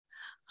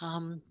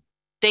Um,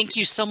 Thank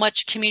you so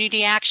much,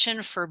 Community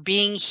Action, for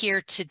being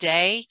here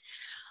today.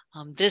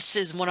 This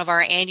is one of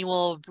our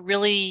annual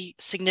really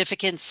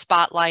significant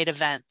spotlight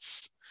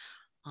events.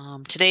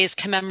 Today's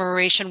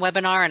commemoration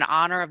webinar in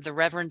honor of the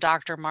Reverend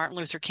Dr. Martin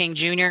Luther King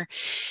Jr.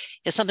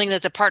 is something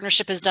that the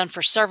partnership has done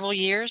for several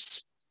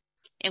years.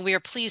 And we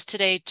are pleased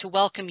today to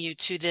welcome you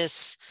to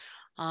this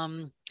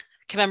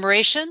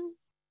commemoration.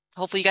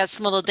 Hopefully you got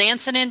some little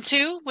dancing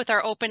into with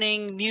our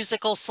opening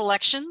musical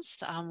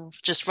selections.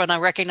 Just want to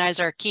recognize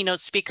our keynote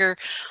speaker,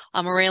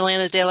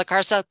 Elena de la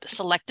Garza,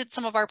 selected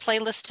some of our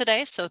playlists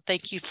today. So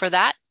thank you for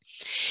that.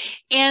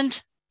 And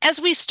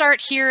as we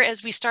start here,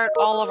 as we start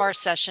all of our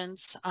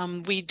sessions,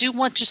 we do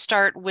want to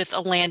start with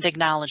a land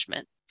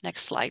acknowledgement.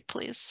 Next slide,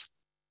 please.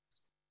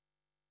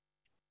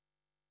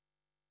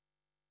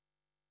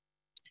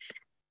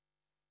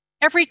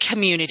 Every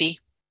community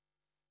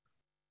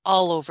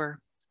all over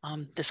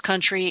this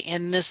country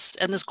and this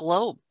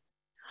globe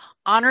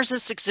honors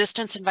its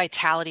existence and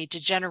vitality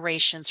to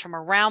generations from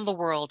around the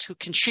world who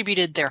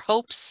contributed their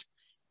hopes,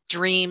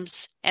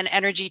 dreams, and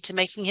energy to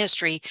making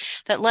history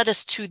that led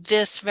us to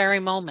this very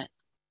moment.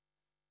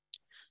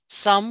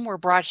 Some were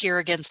brought here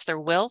against their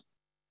will.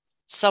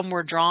 Some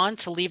were drawn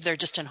to leave their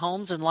distant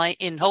homes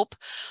in hope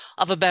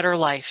of a better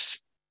life.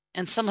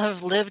 And some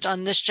have lived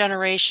on this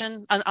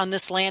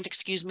land,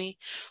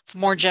 for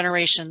more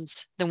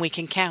generations than we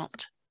can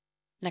count.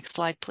 Next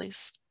slide,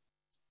 please.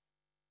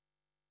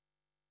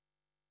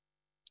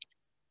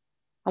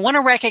 I want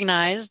to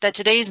recognize that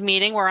today's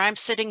meeting, where I'm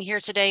sitting here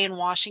today in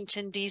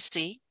Washington,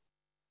 D.C.,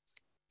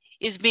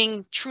 is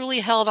being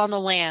truly held on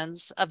the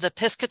lands of the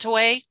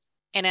Piscataway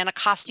and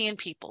Anacostan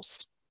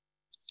peoples.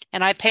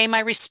 And I pay my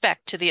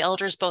respect to the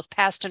elders, both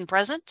past and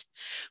present,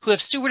 who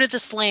have stewarded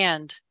this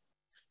land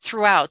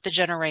throughout the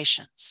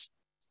generations.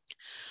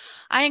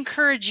 I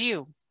encourage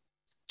you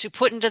to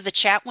put into the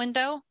chat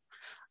window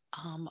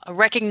a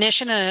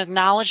recognition and an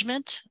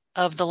acknowledgement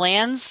of the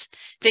lands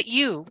that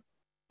you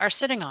are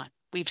sitting on.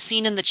 We've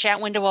seen in the chat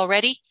window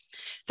already,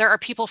 there are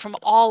people from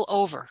all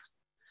over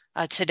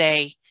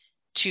today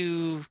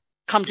to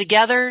come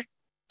together,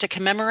 to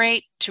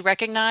commemorate, to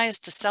recognize,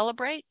 to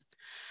celebrate,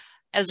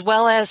 as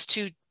well as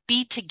to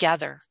be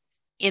together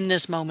in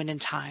this moment in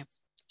time.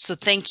 So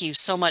thank you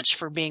so much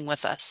for being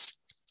with us.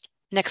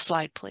 Next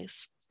slide,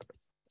 please.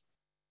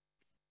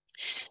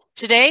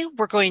 Today,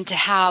 we're going to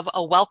have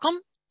a welcome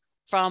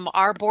from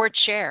our board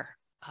chair.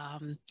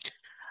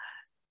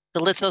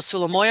 Delitzo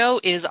Sulamoyo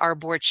is our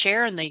board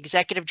chair and the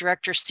executive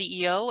director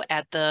CEO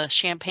at the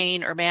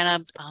Champaign-Urbana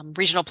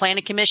Regional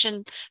Planning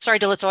Commission. Sorry,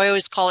 Delitzo, I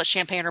always call it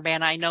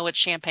Champaign-Urbana. I know it's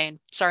Champaign.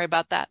 Sorry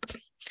about that.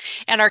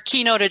 And our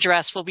keynote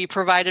address will be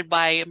provided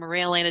by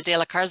Maria Elena de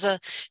la Garza,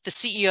 the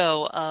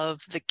CEO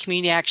of the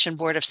Community Action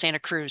Board of Santa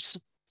Cruz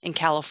in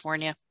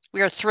California.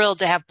 We are thrilled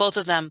to have both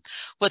of them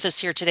with us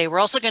here today. We're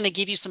also going to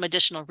give you some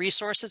additional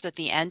resources at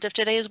the end of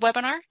today's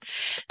webinar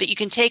that you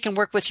can take and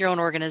work with your own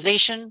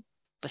organization,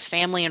 with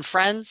family and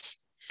friends,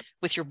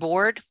 with your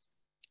board,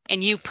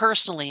 and you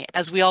personally,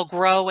 as we all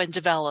grow and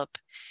develop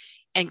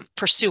and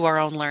pursue our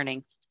own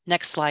learning.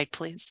 Next slide,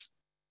 please.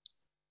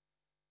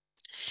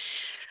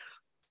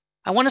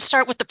 I want to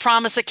start with the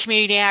promise of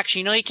community action.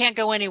 You know, you can't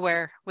go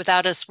anywhere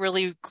without us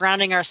really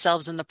grounding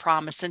ourselves in the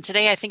promise. And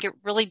today, I think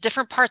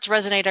different parts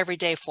resonate every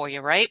day for you,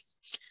 right?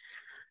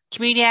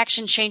 Community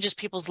action changes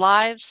people's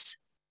lives,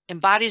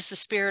 embodies the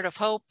spirit of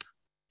hope,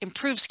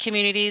 improves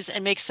communities,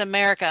 and makes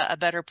America a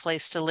better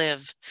place to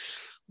live.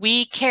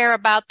 We care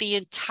about the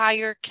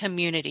entire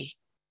community,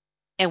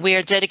 and we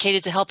are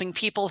dedicated to helping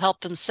people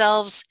help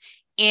themselves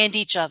and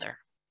each other.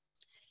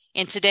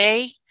 And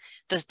today,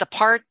 the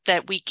part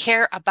that we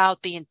care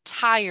about the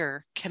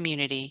entire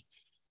community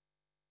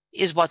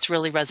is what's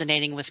really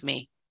resonating with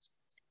me.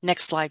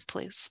 Next slide,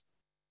 please.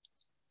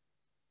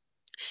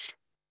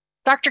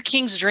 Dr.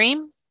 King's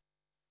dream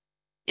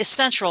is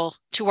central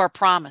to our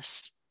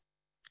promise.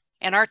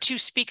 And our two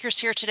speakers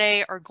here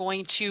today are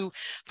going to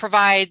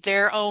provide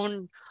their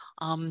own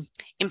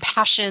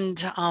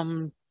impassioned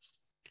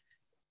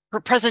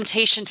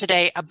presentation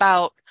today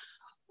about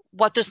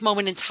what this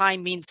moment in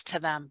time means to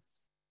them.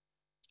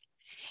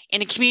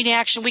 And in community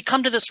action, we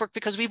come to this work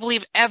because we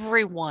believe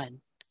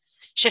everyone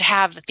should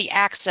have the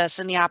access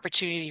and the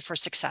opportunity for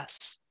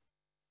success.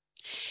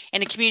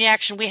 And in community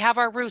action, we have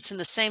our roots in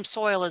the same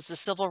soil as the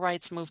civil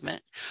rights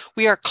movement.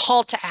 We are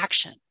called to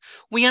action.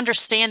 We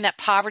understand that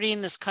poverty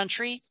in this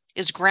country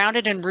is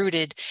grounded and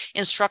rooted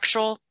in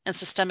structural and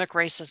systemic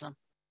racism.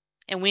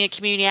 And we in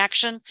community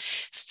action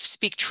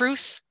speak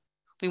truth.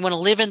 We want to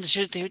live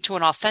into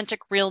an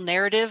authentic, real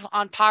narrative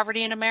on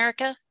poverty in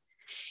America.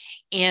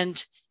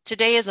 And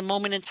today is a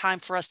moment in time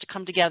for us to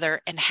come together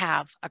and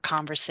have a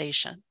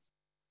conversation.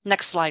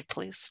 Next slide,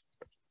 please.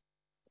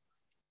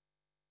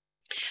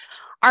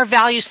 Our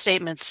value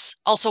statements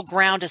also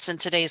ground us in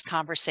today's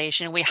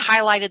conversation. We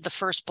highlighted the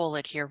first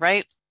bullet here,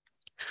 right?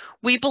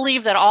 We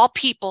believe that all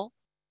people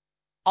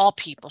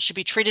should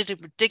be treated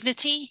with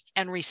dignity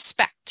and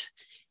respect,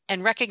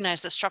 and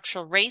recognize that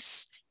structural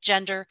race,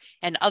 gender,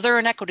 and other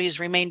inequities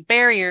remain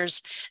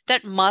barriers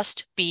that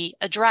must be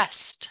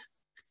addressed.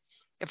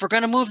 If we're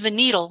going to move the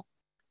needle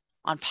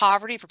on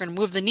poverty, if we're going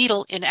to move the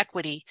needle in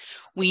equity,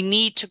 we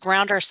need to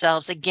ground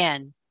ourselves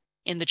again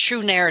in the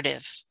true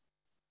narrative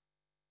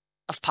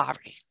of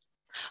poverty.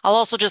 I'll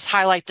also just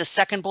highlight the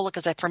second bullet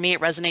because for me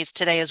it resonates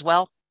today as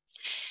well,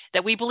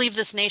 that we believe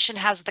this nation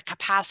has the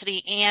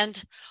capacity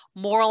and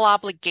moral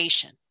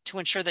obligation to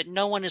ensure that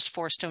no one is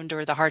forced to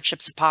endure the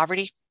hardships of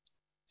poverty.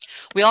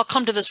 We all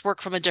come to this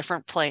work from a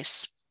different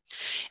place.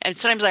 And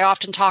sometimes I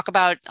often talk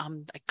about, I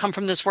come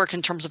from this work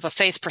in terms of a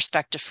faith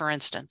perspective, for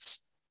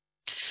instance.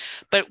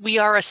 But we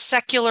are a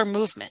secular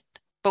movement,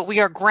 but we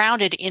are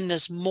grounded in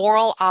this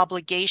moral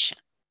obligation.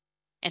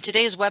 And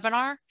today's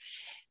webinar,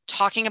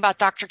 talking about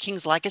Dr.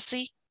 King's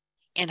legacy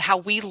and how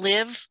we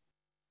live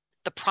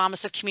the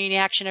promise of community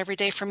action every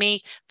day, for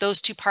me,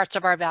 those two parts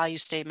of our value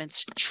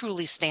statements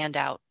truly stand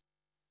out.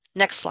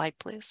 Next slide,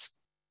 please.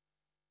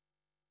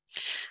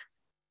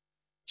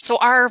 So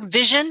our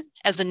vision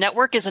as a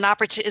network is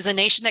a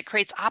nation that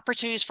creates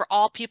opportunities for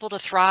all people to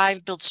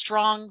thrive, build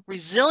strong,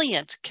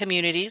 resilient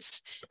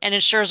communities, and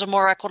ensures a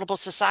more equitable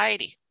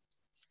society.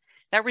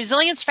 That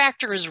resilience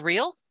factor is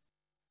real.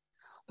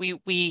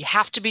 We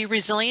have to be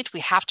resilient. We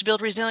have to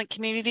build resilient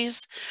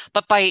communities.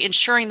 But by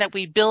ensuring that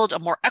we build a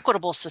more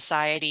equitable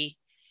society,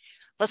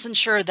 let's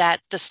ensure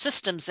that the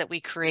systems that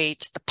we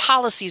create, the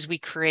policies we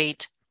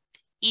create,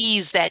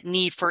 ease that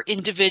need for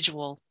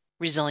individual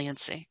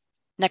resiliency.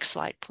 Next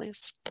slide,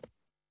 please.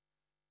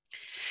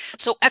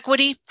 So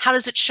equity, how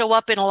does it show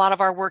up in a lot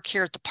of our work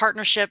here at the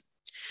partnership?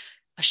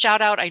 A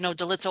shout out, I know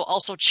Delitzo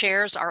also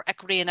chairs our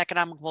Equity and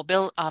Economic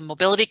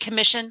Mobility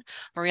Commission.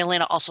 Maria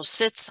Elena also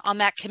sits on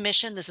that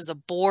commission. This is a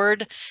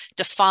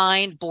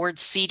board-defined,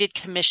 board-seated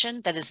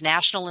commission that is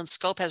national in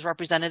scope, has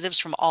representatives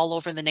from all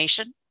over the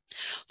nation,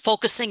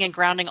 focusing and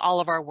grounding all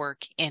of our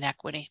work in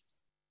equity.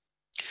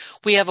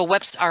 We have a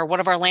website, one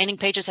of our landing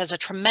pages has a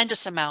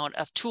tremendous amount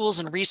of tools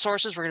and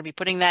resources. We're going to be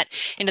putting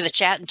that into the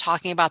chat and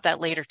talking about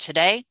that later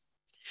today.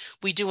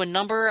 We do a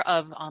number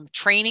of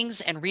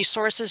trainings and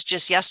resources.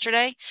 Just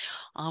yesterday,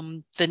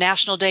 the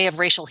National Day of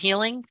Racial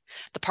Healing,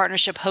 the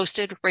partnership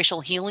hosted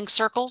racial healing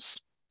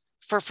circles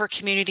for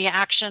community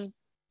action.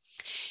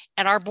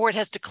 And our board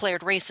has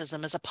declared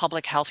racism as a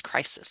public health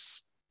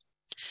crisis.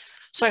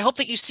 So I hope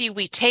that you see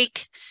we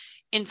take,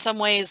 in some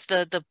ways,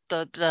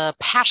 the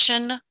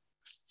passion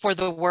for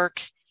the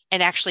work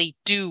and actually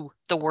do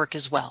the work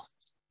as well.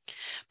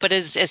 But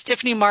as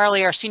Tiffany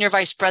Marley, our senior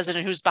vice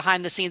president, who's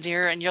behind the scenes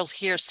here, and you'll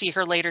see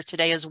her later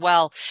today as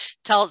well,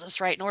 tells us,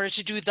 right, in order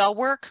to do the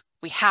work,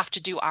 we have to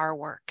do our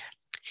work.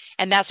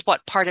 And that's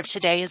what part of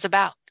today is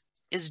about,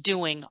 is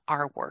doing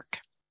our work.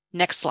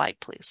 Next slide,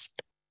 please.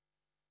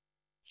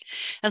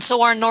 And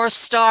so our North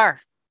Star.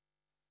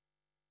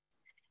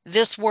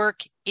 This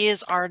work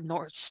is our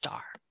North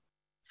Star.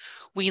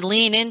 We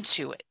lean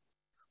into it.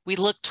 We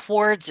look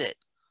towards it.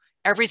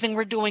 Everything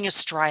we're doing is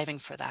striving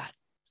for that.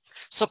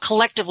 So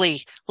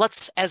collectively,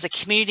 let's, as a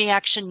community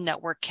action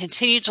network,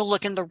 continue to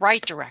look in the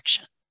right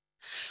direction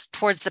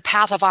towards the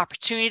path of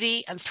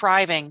opportunity and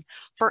thriving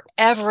for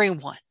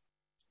everyone.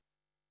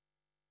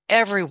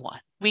 Everyone.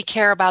 We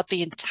care about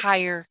the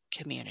entire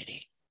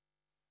community.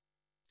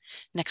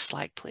 Next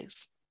slide,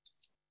 please.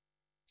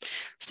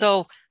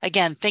 So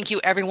again, thank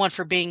you everyone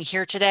for being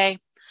here today.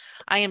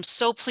 I am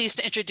so pleased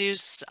to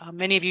introduce,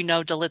 many of you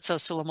know Delitzo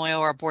Sulamoyo,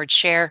 our board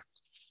chair.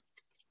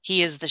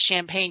 He is the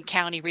Champaign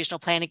County Regional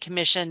Planning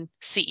Commission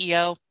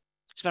CEO.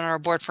 He's been on our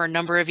board for a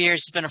number of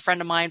years. He's been a friend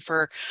of mine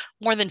for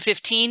more than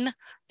 15.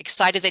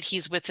 Excited that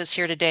he's with us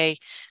here today.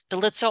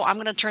 Delitzo, I'm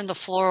going to turn the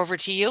floor over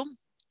to you.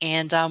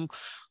 And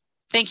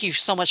thank you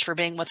so much for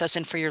being with us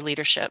and for your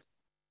leadership.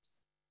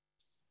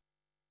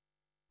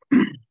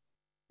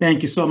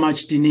 Thank you so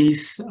much,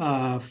 Denise,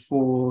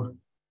 for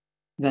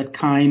that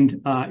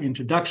kind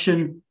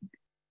introduction.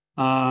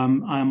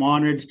 I'm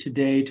honored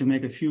today to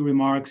make a few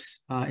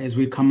remarks as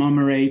we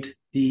commemorate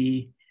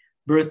the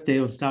birthday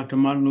of Dr.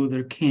 Martin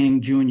Luther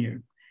King, Jr.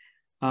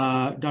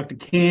 Dr.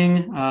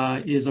 King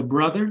is a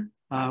brother.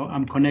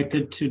 I'm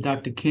connected to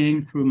Dr.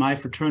 King through my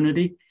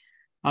fraternity,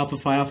 Alpha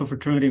Phi Alpha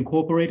Fraternity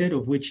Incorporated,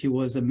 of which he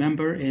was a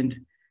member. And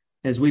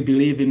as we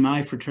believe in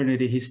my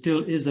fraternity, he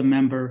still is a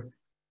member,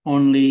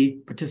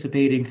 only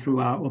participating through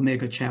our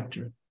Omega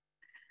chapter.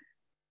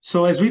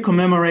 So as we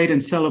commemorate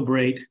and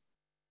celebrate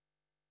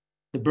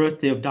the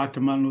birthday of Dr.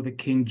 Martin Luther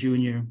King,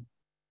 Jr.,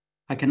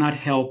 I cannot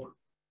help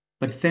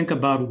but think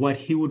about what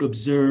he would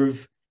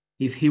observe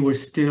if he were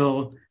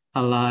still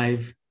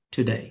alive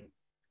today.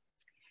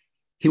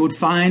 He would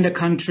find a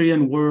country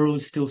and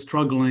world still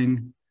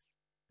struggling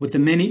with the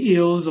many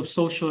ills of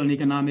social and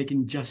economic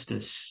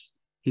injustice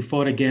he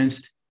fought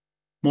against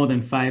more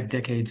than 5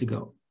 decades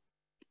ago.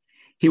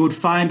 He would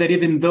find that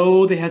even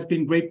though there has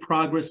been great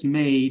progress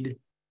made,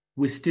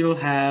 we still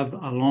have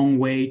a long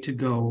way to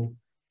go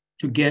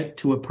to get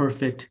to a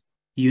perfect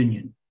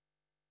union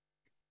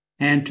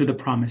and to the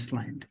promised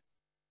land.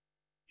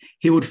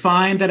 He would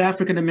find that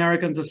African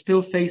Americans are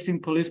still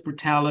facing police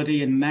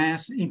brutality and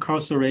mass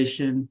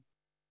incarceration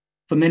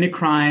for many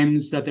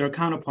crimes that their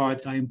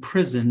counterparts are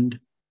imprisoned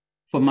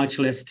for much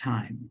less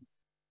time.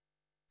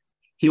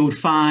 He would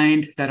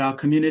find that our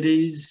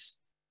communities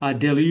are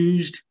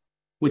deluged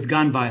with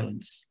gun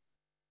violence.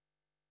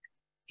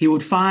 He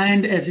would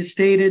find, as he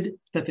stated,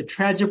 that the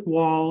tragic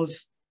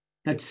walls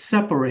that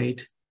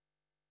separate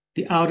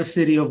the outer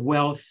city of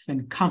wealth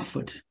and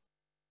comfort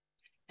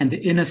and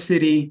the inner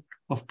city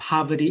of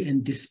poverty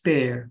and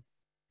despair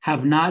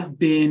have not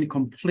been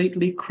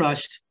completely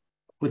crushed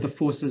with the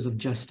forces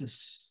of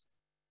justice.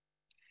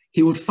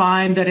 He would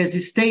find that, as he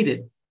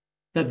stated,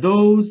 that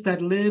those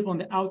that live on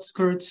the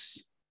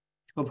outskirts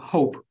of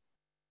hope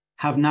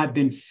have not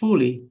been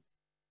fully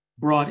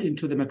brought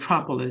into the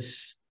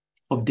metropolis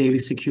of daily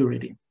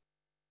security.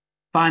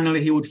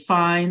 Finally, he would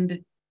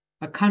find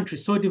a country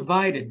so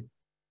divided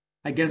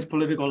against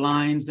political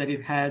lines that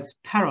it has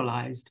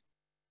paralyzed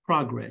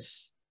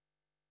progress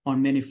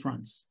on many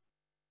fronts.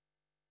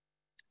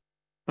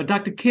 But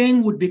Dr.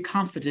 King would be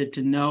comforted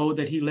to know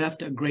that he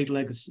left a great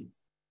legacy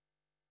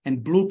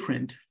and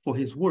blueprint for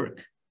his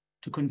work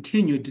to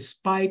continue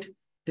despite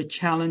the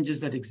challenges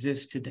that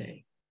exist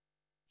today.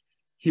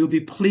 He will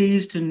be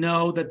pleased to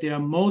know that there are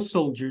most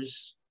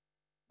soldiers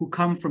who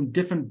come from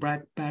different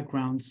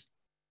backgrounds,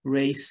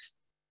 race,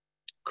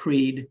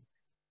 creed,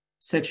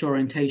 sexual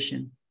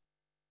orientation,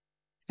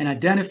 and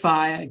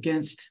identify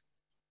against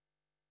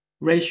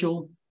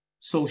racial,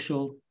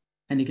 social,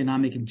 and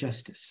economic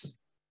injustice.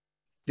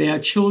 They are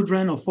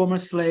children of former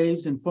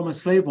slaves and former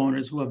slave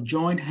owners who have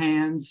joined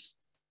hands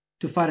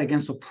to fight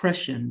against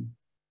oppression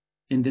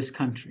in this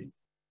country.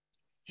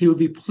 He would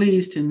be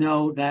pleased to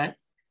know that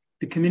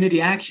the community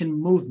action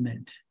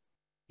movement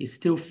is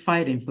still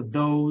fighting for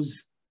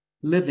those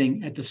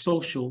living at the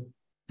social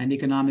and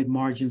economic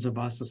margins of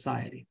our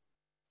society.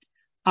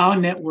 Our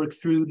network,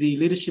 through the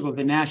leadership of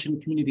the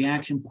National Community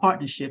Action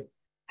Partnership,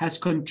 has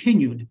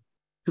continued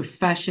to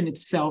fashion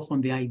itself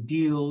on the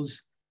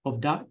ideals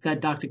of that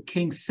Dr.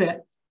 King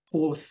set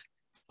forth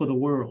for the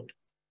world.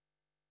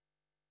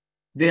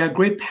 There are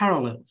great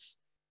parallels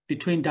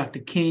between Dr.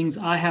 King's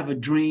 "I Have a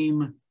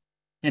Dream"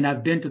 and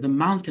 "I've Been to the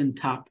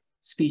Mountaintop"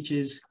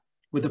 speeches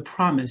with the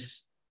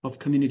promise of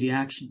community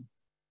action.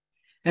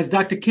 As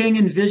Dr. King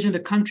envisioned a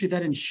country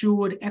that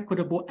ensured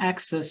equitable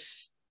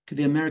access to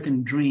the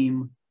American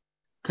dream,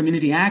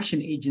 community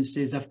action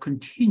agencies have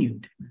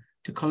continued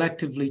to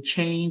collectively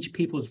change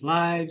people's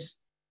lives,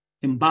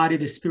 embody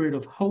the spirit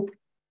of hope,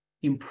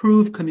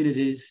 improve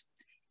communities,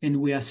 and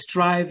we are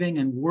striving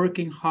and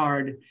working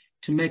hard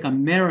to make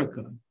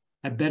America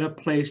a better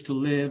place to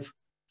live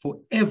for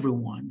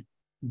everyone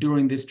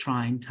during these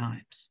trying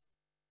times.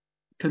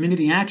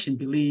 Community action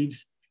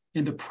believes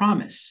in the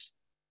promise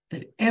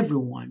that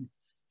everyone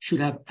should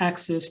have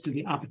access to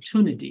the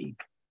opportunity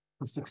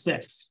for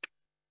success.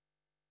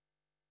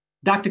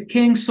 Dr.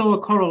 King saw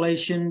a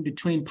correlation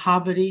between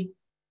poverty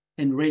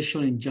and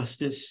racial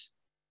injustice,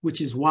 which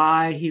is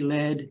why he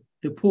led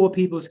the Poor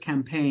People's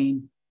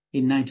Campaign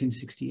in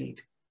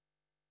 1968.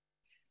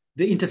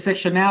 The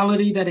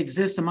intersectionality that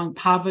exists among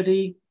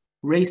poverty,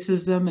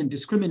 racism, and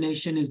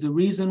discrimination is the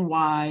reason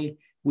why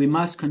we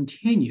must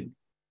continue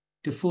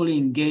to fully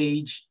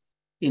engage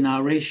in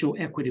our racial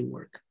equity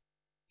work.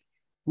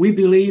 We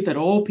believe that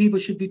all people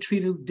should be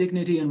treated with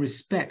dignity and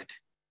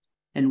respect,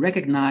 and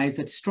recognize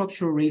that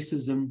structural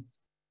racism,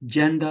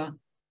 gender,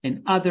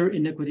 and other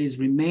inequities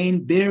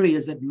remain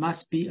barriers that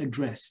must be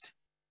addressed,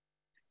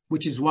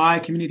 which is why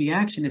Community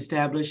Action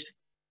established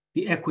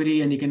the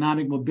Equity and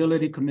Economic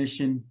Mobility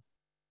Commission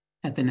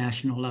at the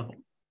national level.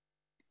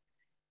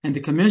 And the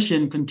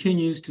commission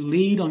continues to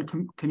lead on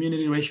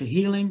community racial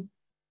healing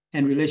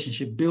and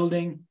relationship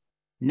building,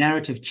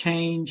 narrative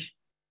change,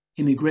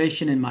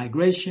 immigration and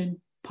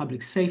migration,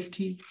 public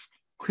safety,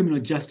 criminal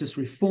justice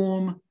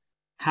reform,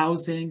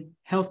 housing,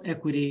 health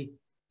equity,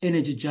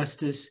 energy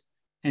justice,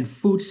 and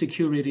food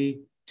security,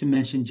 to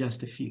mention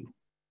just a few.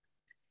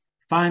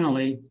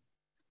 Finally,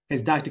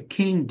 as Dr.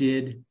 King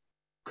did,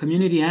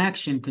 Community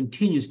Action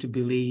continues to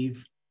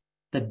believe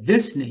that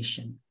this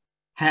nation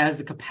has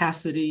the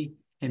capacity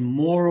and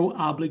moral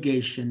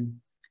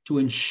obligation to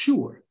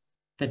ensure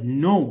that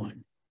no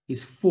one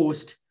is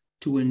forced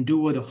to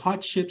endure the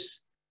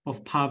hardships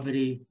of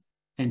poverty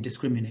and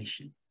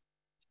discrimination.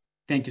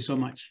 Thank you so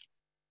much.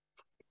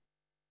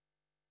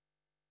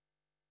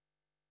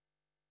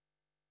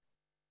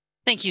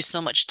 Thank you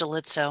so much,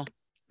 Delitzo.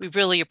 We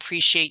really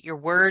appreciate your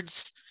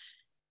words,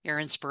 your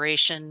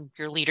inspiration,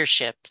 your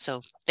leadership.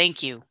 So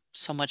thank you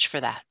so much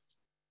for that.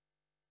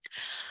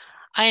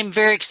 I am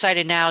very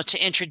excited now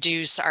to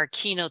introduce our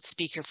keynote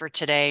speaker for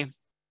today.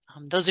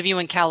 Those of you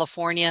in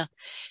California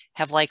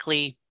have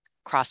likely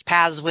crossed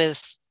paths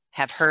with,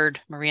 have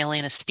heard Maria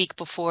Elena speak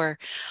before.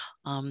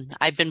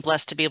 I've been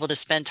blessed to be able to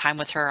spend time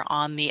with her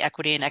on the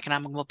Equity and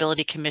Economic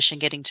Mobility Commission,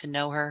 getting to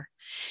know her.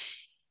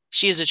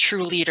 She is a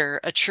true leader,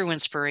 a true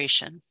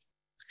inspiration.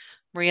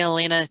 Maria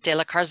Elena de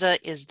la Garza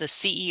is the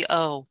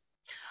CEO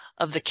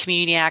of the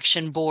Community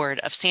Action Board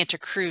of Santa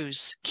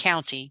Cruz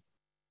County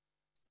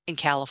in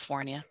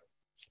California.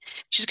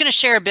 She's going to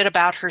share a bit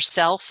about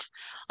herself,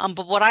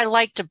 but what I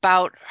liked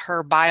about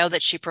her bio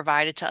that she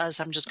provided to us,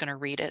 I'm just going to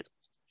read it.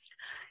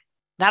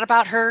 Not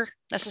about her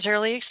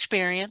necessarily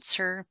experience,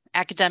 her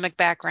academic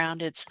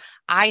background. It's,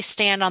 I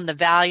stand on the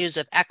values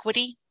of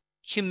equity,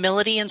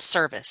 humility, and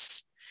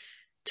service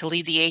to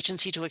lead the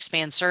agency to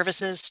expand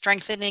services,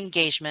 strengthen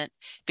engagement,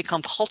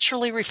 become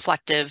culturally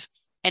reflective,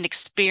 and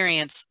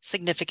experience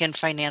significant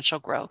financial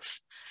growth.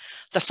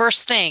 The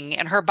first thing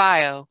in her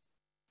bio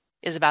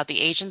is about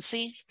the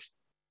agency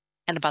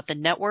and about the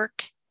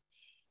network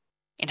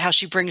and how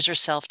she brings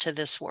herself to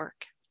this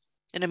work.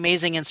 An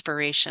amazing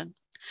inspiration.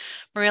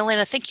 Maria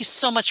Elena, thank you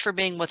so much for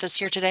being with us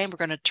here today. We're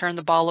going to turn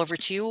the ball over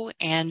to you,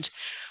 and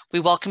we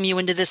welcome you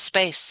into this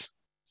space.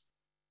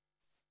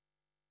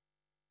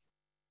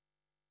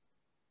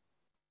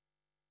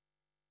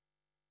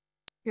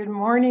 Good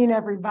morning,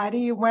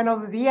 everybody.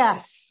 Buenos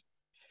dias.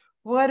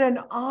 What an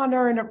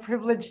honor and a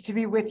privilege to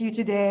be with you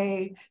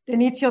today.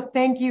 Denicio,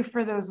 thank you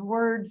for those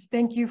words.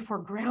 Thank you for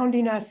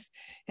grounding us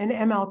in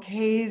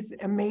MLK's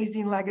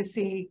amazing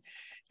legacy.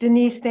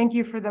 Denise, thank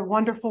you for the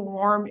wonderful,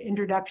 warm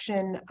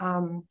introduction.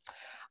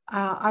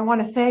 I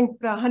want to thank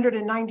the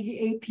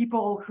 198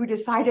 people who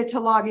decided to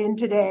log in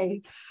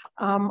today.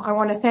 I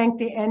want to thank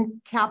the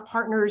NCAP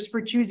partners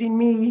for choosing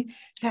me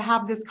to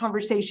have this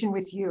conversation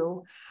with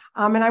you.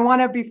 And I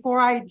want to, before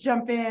I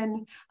jump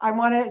in, I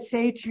want to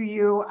say to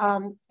you,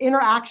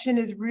 interaction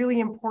is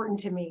really important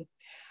to me.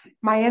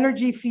 My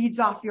energy feeds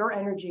off your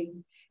energy.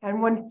 And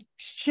when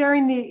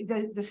sharing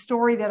the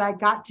story that I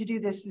got to do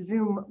this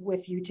Zoom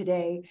with you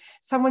today,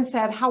 someone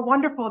said, how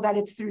wonderful that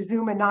it's through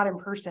Zoom and not in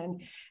person.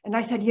 And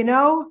I said, you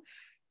know,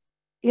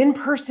 in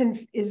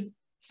person is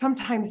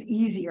sometimes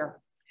easier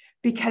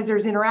because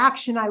there's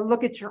interaction. I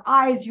look at your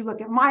eyes, you look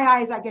at my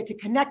eyes, I get to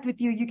connect with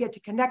you, you get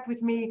to connect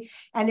with me,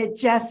 and it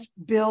just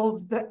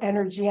builds the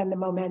energy and the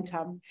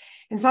momentum.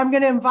 And so I'm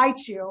going to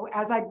invite you,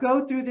 as I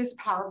go through this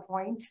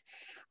PowerPoint,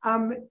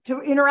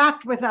 to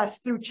interact with us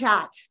through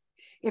chat.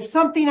 If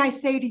something I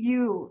say to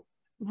you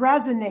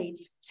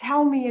resonates,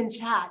 tell me in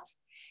chat.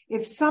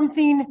 If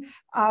something,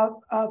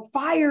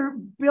 fire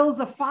builds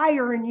a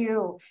fire in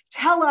you,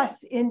 tell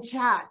us in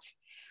chat.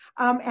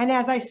 And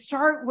as I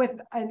start with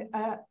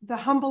the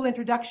humble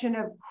introduction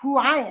of who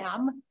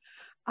I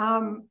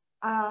am,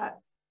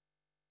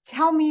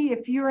 tell me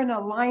if you're in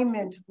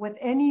alignment with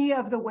any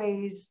of the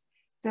ways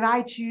that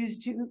I choose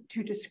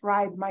to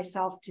describe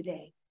myself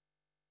today.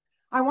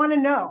 I want to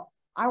know.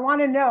 I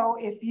want to know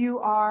if you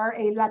are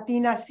a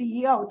Latina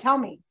CEO. Tell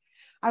me.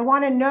 I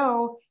want to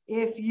know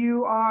if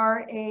you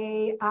are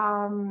a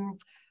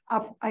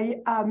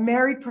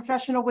married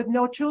professional with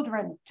no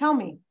children. Tell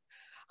me.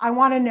 I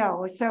want to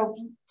know. So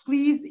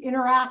please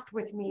interact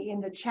with me in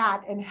the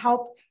chat and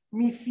help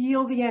me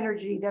feel the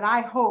energy that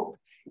I hope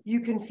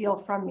you can feel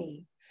from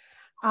me.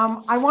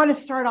 I want to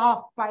start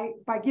off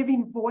by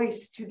giving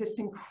voice to this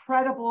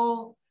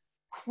incredible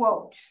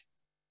quote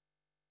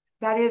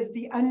that is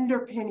the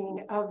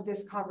underpinning of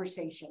this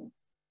conversation.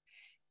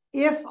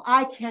 If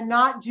I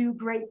cannot do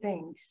great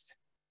things,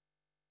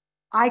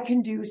 I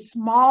can do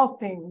small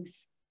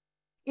things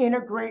in a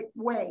great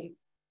way.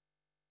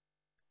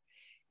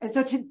 And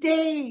so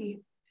today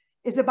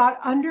is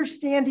about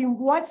understanding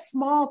what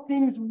small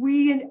things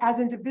we as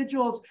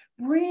individuals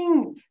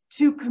bring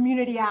to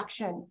community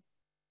action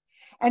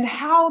and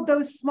how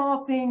those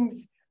small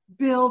things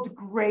build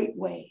great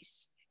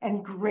ways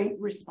and great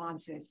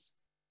responses.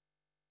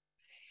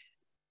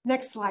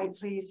 Next slide,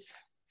 please.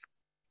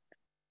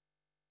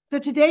 So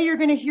today you're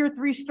going to hear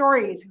 3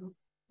 stories.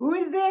 Who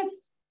is this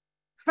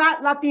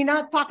fat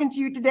Latina talking to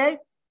you today?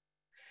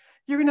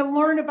 You're going to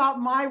learn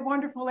about my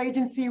wonderful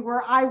agency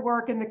where I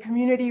work in the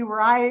community where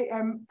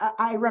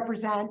I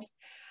represent.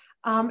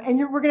 And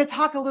we're going to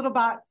talk a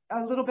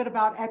little bit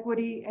about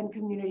equity and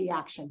community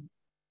action.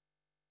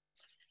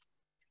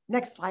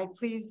 Next slide,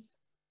 please.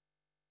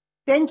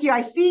 Thank you.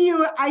 I see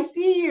you. I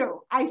see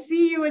you. I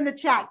see you in the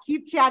chat.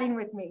 Keep chatting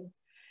with me.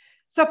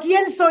 So,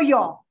 ¿quién soy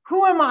yo?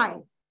 Who am I?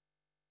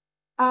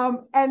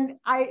 And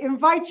I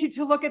invite you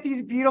to look at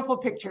these beautiful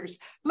pictures.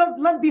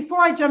 Before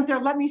I jump there,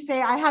 let me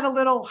say I had a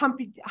little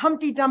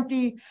Humpty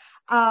Dumpty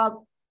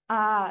bump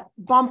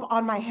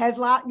on my head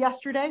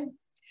yesterday.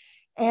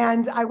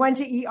 And I went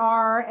to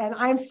ER and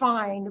I'm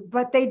fine.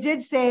 But they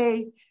did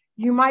say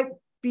you might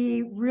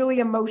be really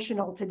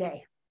emotional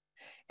today.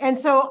 And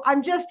so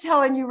I'm just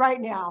telling you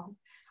right now,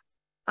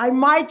 I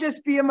might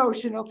just be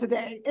emotional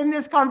today in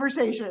this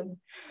conversation.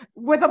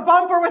 With a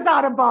bump or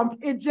without a bump,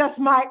 it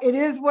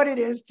is what it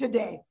is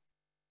today.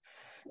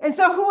 And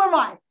so who am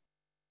I?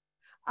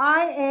 I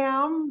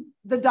am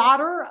the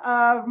daughter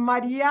of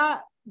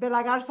Maria de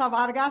la Garza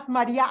Vargas,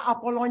 Maria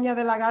Apolonia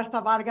de la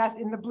Garza Vargas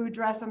in the blue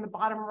dress on the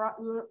bottom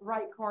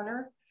right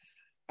corner,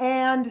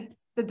 and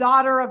the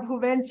daughter of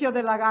Juvencio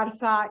de la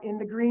Garza in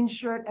the green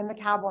shirt and the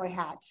cowboy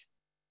hat.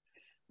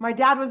 My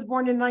dad was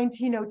born in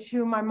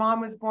 1902. My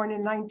mom was born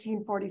in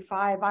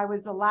 1945. I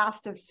was the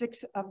last of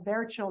 6 of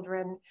their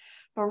children.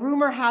 But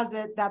rumor has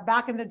it that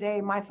back in the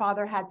day, my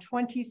father had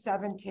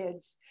 27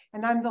 kids,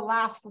 and I'm the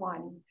last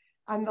one.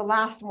 I'm the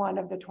last one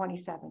of the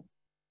 27.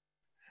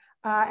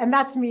 And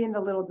that's me in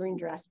the little green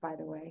dress, by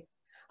the way.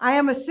 I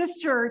am a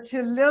sister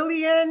to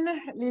Lillian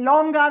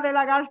Lilonga de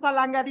la Garza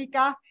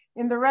Langarica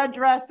in the red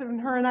dress,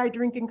 and her and I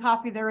drinking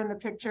coffee there in the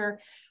picture.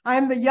 I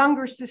am the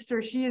younger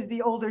sister. She is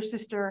the older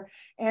sister,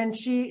 and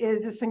she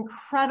is this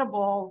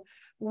incredible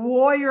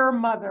warrior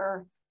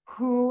mother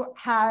who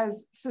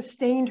has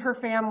sustained her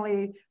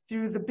family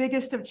through the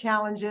biggest of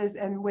challenges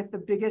and with the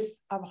biggest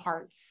of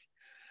hearts.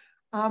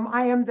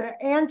 I am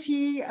the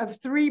auntie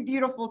of 3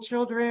 beautiful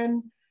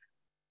children,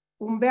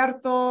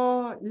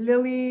 Humberto,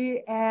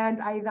 Lily, and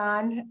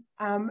Aidan,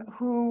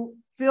 who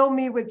fill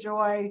me with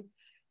joy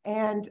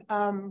and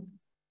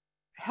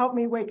help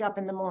me wake up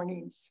in the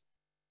mornings.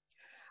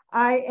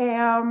 I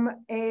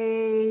am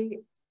a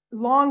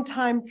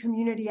longtime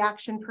community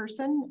action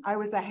person. I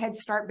was a Head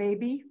Start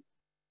baby.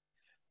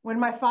 When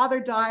my father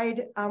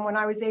died, when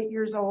I was 8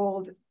 years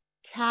old,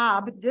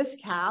 this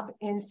CAB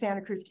in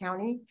Santa Cruz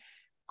County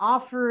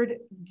offered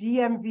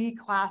DMV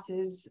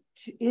classes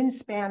in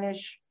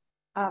Spanish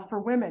for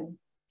women.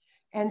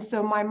 And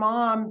so my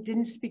mom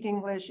didn't speak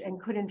English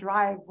and couldn't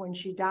drive when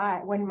she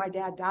died, when my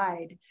dad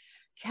died.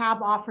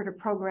 CAB offered a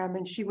program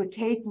and she would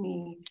take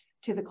me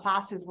to the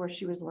classes where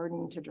she was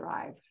learning to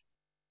drive.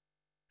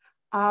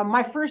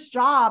 My first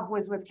job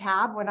was with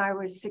CAB when I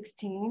was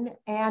 16,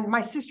 and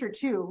my sister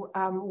too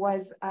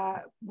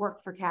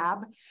worked for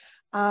CAB.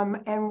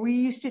 And we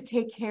used to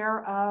take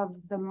care of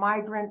the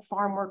migrant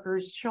farm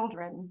workers'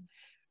 children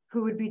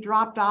who would be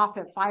dropped off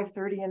at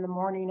 5:30 in the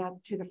morning up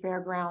to the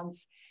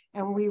fairgrounds.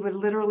 And we would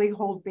literally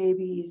hold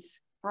babies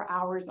for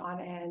hours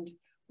on end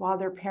while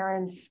their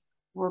parents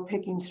were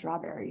picking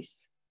strawberries.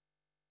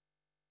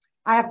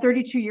 I have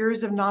 32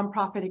 years of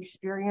nonprofit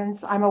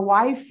experience. I'm a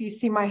wife. You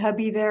see my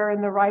hubby there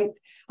in the right,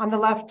 on the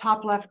left,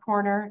 top left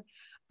corner.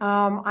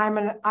 I'm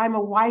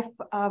a wife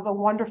of a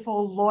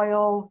wonderful,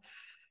 loyal,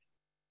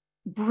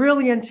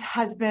 brilliant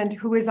husband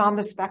who is on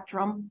the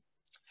spectrum.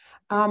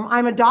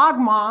 I'm a dog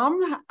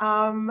mom.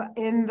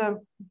 In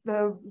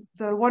the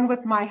one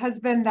with my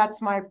husband, that's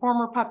my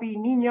former puppy,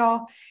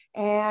 Nino.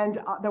 And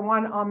the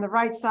one on the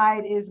right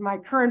side is my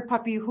current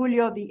puppy,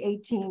 Julio, the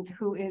 18th,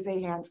 who is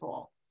a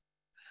handful.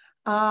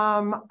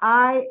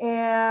 I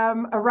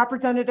am a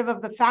representative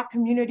of the fat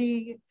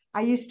community.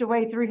 I used to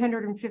weigh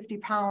 350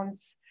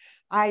 pounds.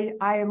 I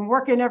am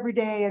working every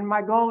day, and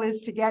my goal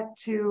is to get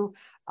to,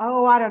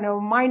 I don't know,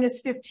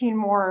 minus 15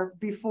 more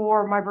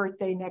before my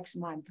birthday next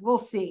month. We'll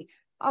see.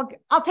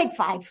 I'll take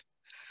 5.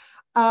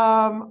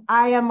 I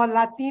am a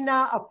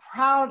Latina, a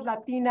proud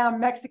Latina,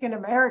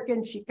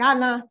 Mexican-American,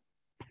 Chicana,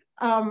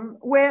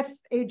 with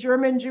a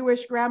German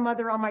Jewish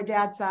grandmother on my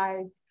dad's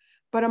side,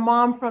 but a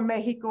mom from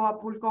Mexico,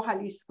 Apulco,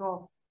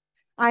 Jalisco.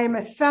 I am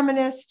a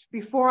feminist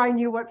before I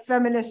knew what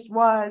feminist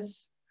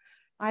was.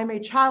 I am a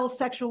child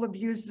sexual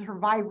abuse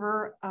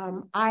survivor.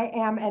 I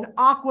am an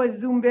aqua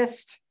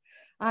zumbist.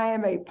 I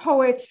am a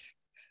poet.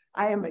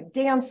 I am a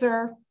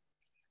dancer.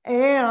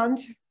 And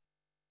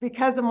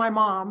because of my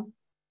mom,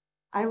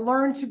 I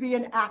learned to be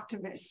an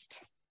activist,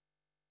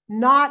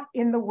 not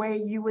in the way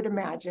you would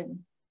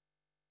imagine.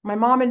 My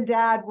mom and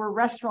dad were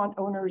restaurant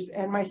owners,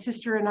 and my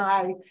sister and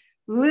I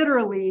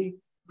literally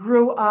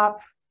grew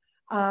up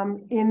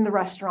in the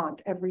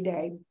restaurant every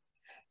day.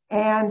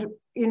 And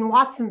in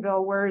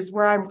Watsonville,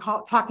 where I'm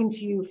talking to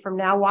you from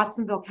now,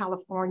 Watsonville,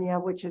 California,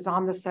 which is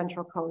on the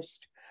Central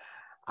Coast,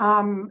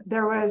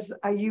 there was,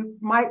 you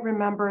might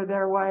remember,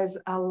 there was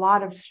a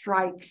lot of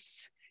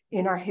strikes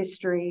in our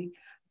history,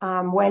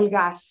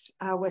 huelgas,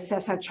 with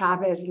Cesar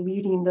Chavez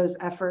leading those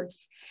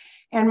efforts.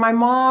 And my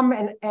mom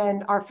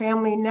and our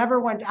family never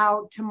went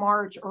out to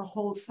march or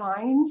hold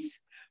signs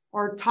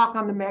or talk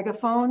on the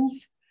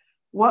megaphones.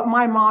 What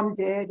my mom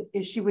did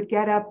is she would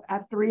get up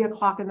at 3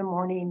 o'clock in the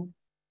morning,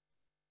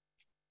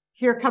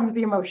 here comes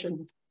the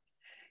emotion,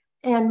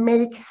 and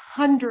make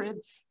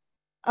hundreds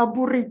of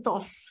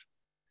burritos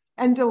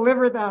and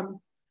deliver them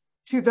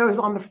to those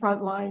on the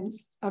front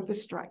lines of the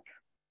strike.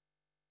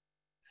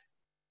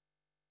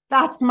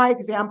 That's my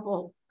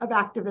example of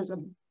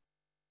activism.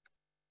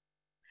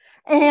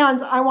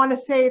 And I want to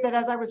say that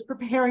as I was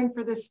preparing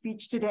for this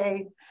speech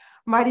today,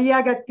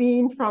 Maria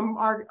Gatin from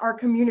our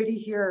community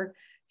here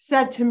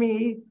said to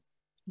me,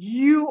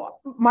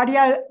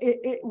 Maria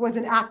was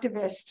an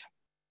activist,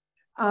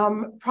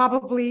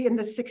 probably in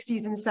the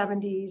 60s and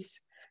 70s.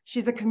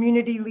 She's a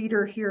community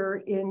leader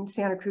here in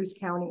Santa Cruz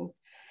County.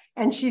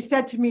 And she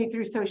said to me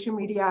through social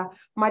media,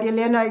 Maria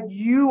Elena,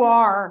 you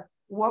are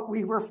what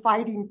we were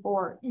fighting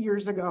for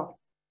years ago.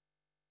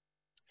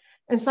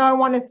 And so I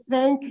want to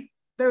thank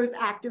those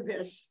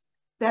activists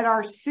that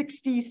are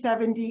 60,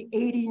 70,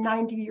 80,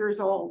 90 years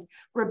old.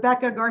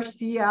 Rebecca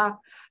Garcia,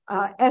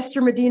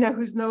 Esther Medina,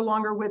 who's no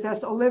longer with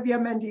us, Olivia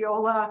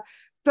Mendiola,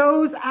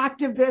 those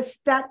activists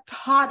that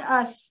taught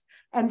us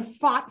and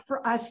fought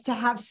for us to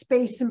have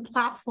space and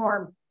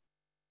platform,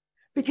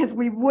 because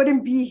we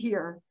wouldn't be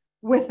here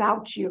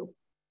without you.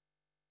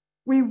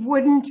 We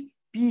wouldn't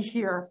be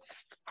here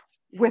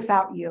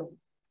without you.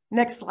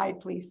 Next slide,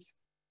 please.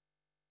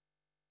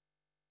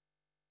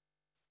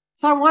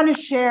 So I want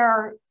to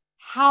share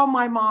how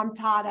my mom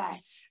taught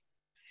us.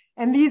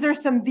 And these are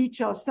some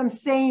dichos, some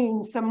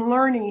sayings, some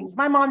learnings.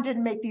 My mom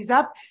didn't make these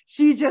up.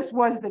 She just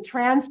was the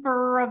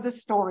transferer of the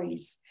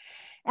stories.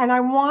 And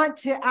I want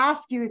to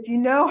ask you, if you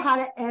know how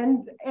to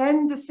end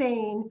the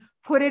saying,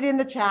 put it in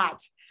the chat.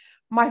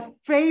 My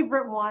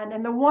favorite one,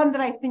 and the one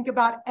that I think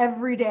about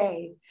every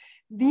day,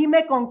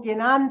 dime con quién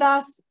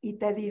andas y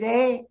te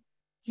diré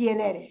quién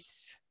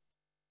eres.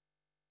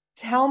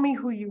 Tell me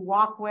who you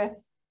walk with,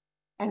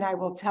 and I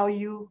will tell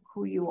you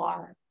who you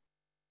are.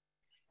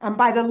 And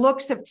by the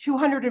looks of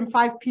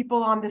 205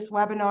 people on this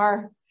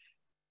webinar,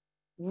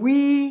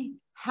 we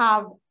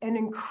have an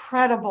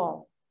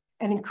incredible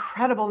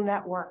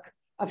network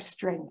of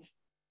strength.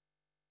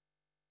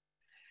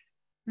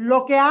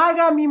 Lo que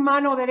haga mi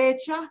mano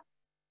derecha,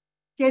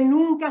 que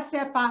nunca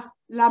sepa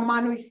la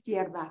mano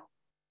izquierda.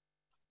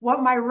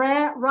 What my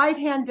right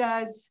hand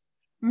does,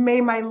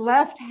 may my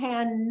left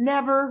hand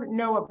never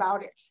know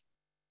about it.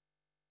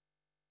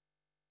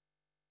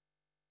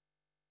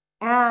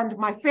 And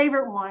my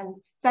favorite one,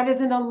 that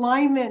is in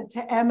alignment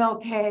to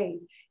MLK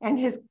and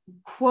his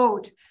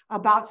quote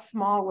about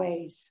small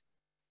ways.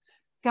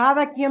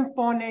 Cada quien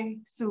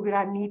pone su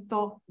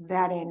granito de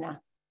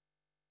arena.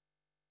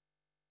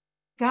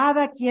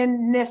 Cada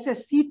quien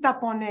necesita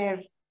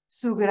poner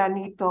su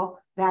granito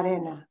de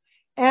arena.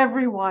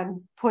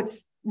 Everyone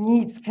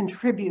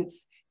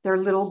contributes their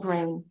little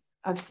grain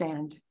of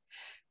sand.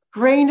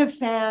 Grain of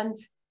sand,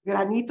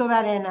 granito de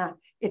arena.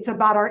 It's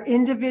about our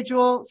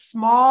individual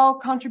small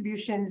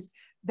contributions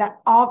that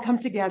all come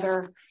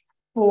together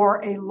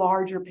for a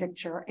larger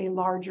picture, a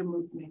larger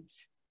movement.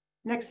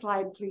 Next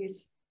slide,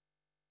 please.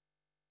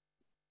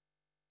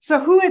 So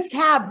who is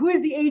CAB? Who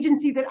is the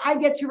agency that I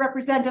get to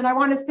represent? And I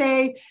want to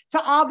say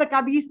to all the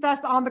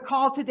cabistas on the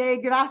call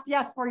today,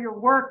 gracias for your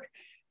work.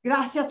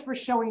 Gracias for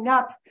showing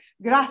up.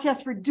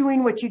 Gracias for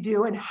doing what you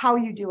do and how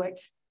you do it.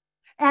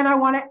 And I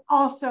want to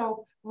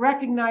also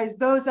recognize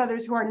those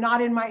others who are not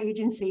in my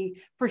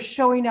agency for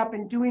showing up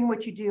and doing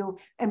what you do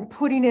and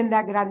putting in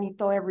that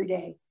granito every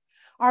day.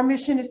 Our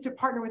mission is to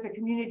partner with the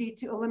community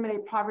to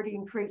eliminate poverty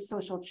and create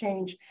social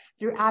change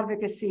through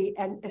advocacy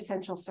and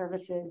essential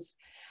services.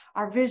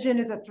 Our vision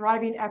is a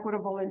thriving,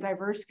 equitable, and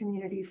diverse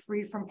community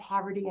free from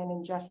poverty and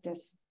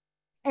injustice.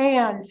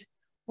 And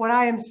what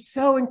I am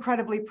so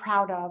incredibly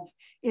proud of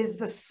is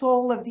the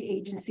soul of the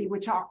agency,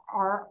 which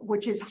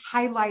is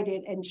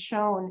highlighted and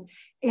shown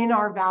in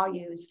our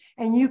values.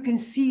 And you can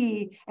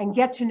see and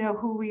get to know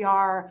who we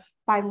are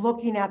by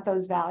looking at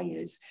those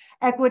values.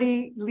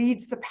 Equity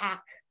leads the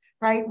pack,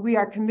 right? We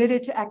are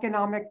committed to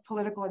economic,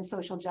 political, and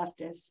social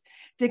justice.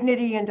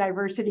 Dignity and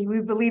diversity.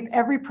 We believe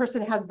every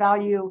person has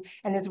value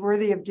and is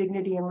worthy of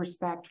dignity and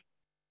respect.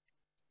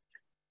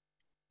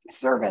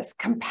 Service,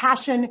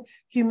 compassion,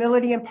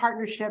 humility, and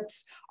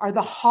partnerships are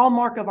the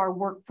hallmark of our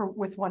work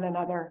with one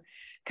another.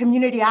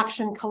 Community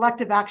action,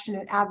 collective action,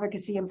 and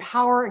advocacy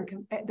empower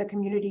the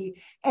community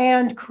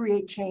and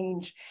create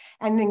change.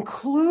 And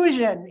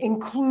inclusion,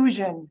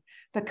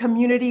 the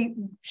community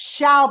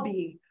shall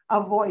be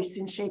a voice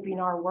in shaping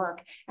our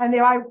work. And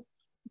I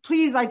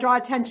draw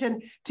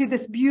attention to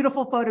this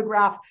beautiful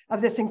photograph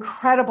of this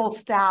incredible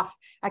staff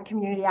at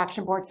Community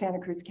Action Board, Santa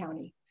Cruz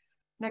County.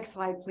 Next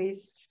slide,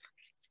 please.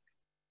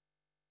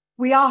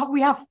 We have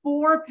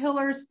 5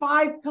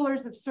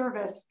 pillars of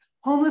service: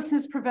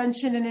 homelessness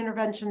prevention and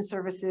intervention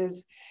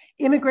services,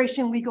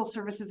 immigration, legal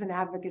services and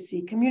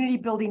advocacy, community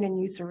building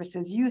and youth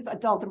services, youth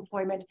adult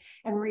employment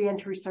and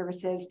reentry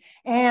services,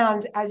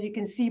 and as you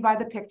can see by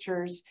the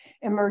pictures,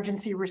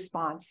 emergency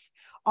response.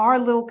 Our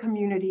little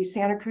community,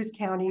 Santa Cruz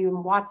County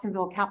in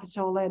Watsonville,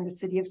 Capitola, and the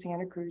city of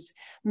Santa Cruz,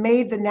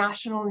 made the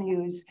national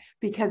news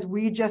because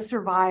we just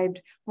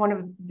survived one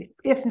of,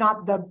 if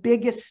not the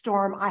biggest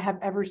storm I have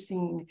ever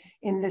seen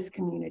in this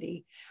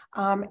community.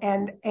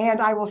 And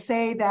I will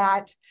say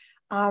that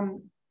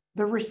the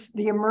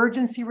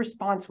emergency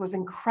response was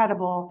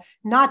incredible,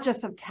 not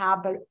just of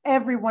CAB, but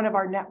every one of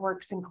our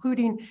networks,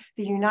 including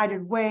the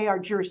United Way, our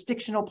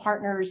jurisdictional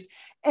partners,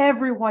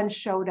 everyone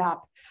showed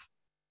up.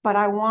 But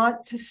I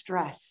want to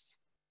stress,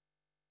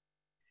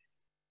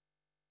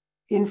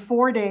 in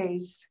 4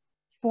 days,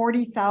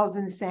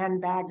 40,000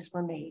 sandbags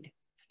were made.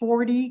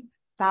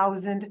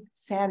 40,000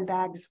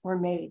 sandbags were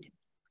made.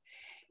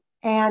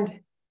 And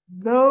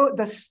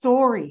the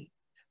story,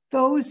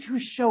 those who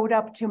showed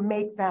up to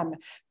make them,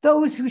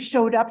 those who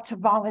showed up to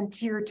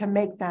volunteer to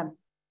make them,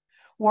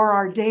 were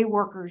our day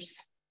workers,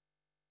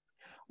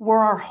 were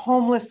our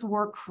homeless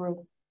work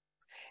crew,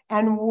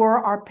 and were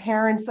our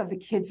parents of the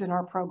kids in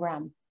our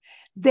program.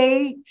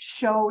 They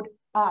showed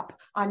up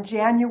on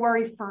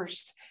January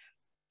 1st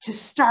to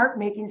start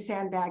making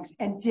sandbags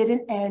and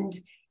didn't end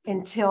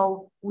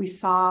until we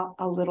saw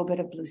a little bit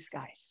of blue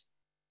skies.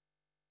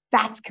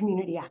 That's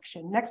community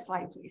action. Next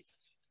slide, please.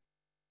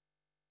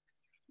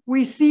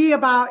 We see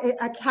about,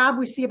 at CAB,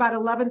 we see about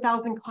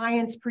 11,000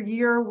 clients per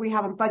year. We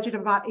have a budget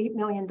of about $8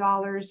 million.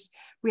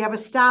 We have a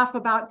staff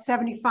about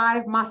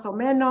 75, más o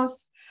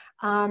menos.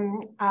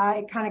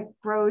 It kind of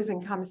grows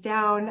and comes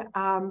down.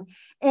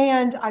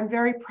 And I'm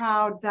very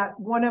proud that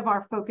one of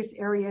our focus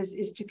areas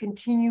is to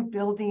continue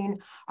building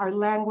our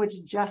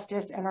language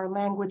justice and our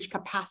language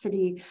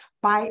capacity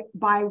by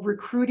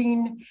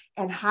recruiting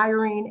and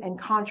hiring and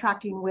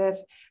contracting with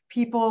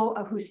people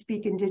who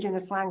speak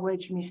indigenous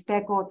language,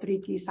 Mixteco,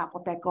 Triqui,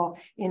 Zapoteco,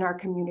 in our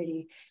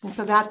community. And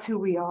so that's who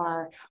we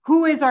are.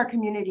 Who is our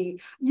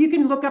community? You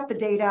can look up the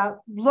data,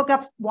 look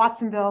up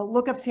Watsonville,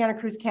 look up Santa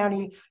Cruz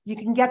County. You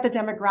can get the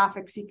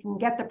demographics, you can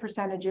get the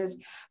percentages,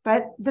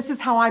 but this is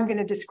how I'm going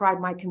to describe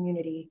my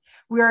community.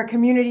 We are a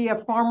community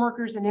of farm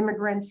workers and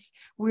immigrants.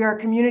 We are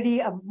a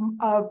community of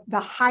the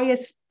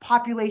highest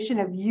population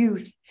of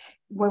youth.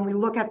 When we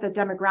look at the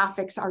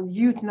demographics, our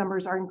youth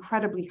numbers are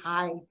incredibly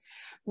high.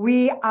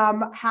 We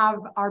have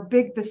our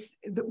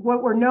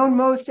what we're known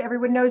most,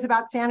 everyone knows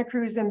about Santa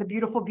Cruz and the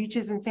beautiful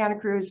beaches in Santa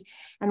Cruz,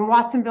 and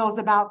Watsonville is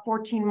about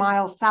 14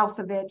 miles south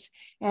of it,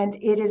 and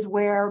it is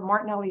where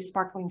Martinelli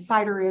sparkling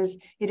cider is.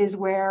 It is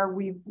where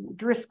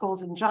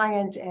Driscoll's and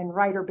Giant and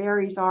Ryder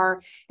berries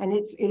are, and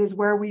it is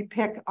where we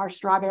pick our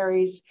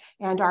strawberries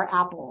and our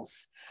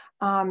apples.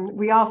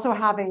 We also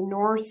have a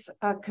north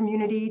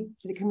community,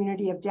 the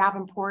community of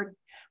Davenport,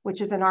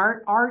 which is an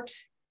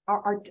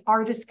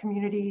artist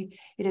community.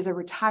 It is a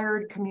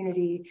retired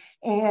community,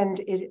 and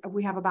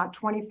we have about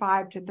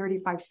 25 to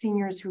 35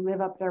 seniors who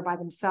live up there by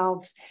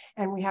themselves,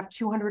 and we have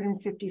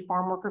 250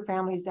 farm worker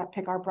families that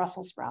pick our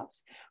Brussels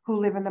sprouts, who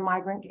live in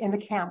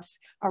the camps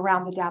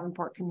around the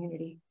Davenport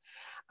community.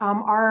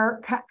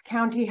 Our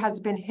county has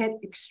been hit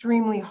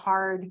extremely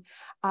hard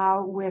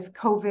with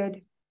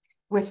COVID,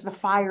 with the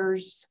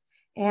fires,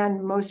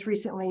 and most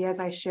recently, as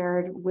I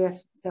shared,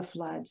 with the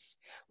floods.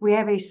 We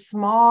have a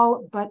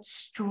small but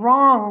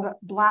strong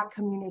Black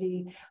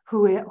community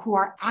who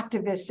are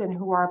activists and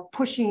who are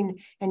pushing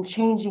and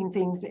changing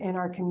things in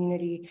our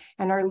community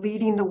and are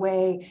leading the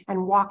way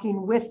and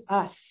walking with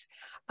us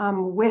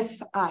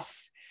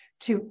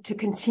to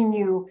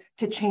continue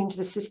to change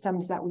the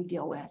systems that we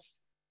deal with.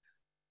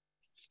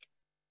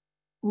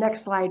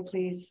 Next slide,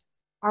 please.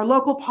 Our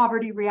local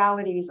poverty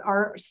realities.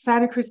 Our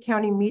Santa Cruz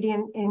County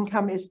median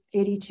income is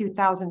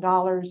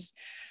 $82,000.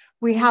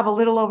 We have a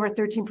little over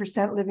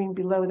 13% living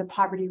below the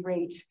poverty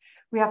rate.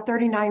 We have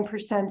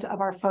 39% of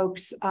our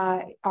folks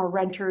are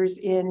renters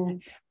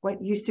in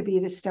what used to be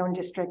the Stone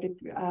District.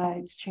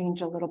 It's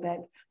changed a little bit,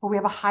 but we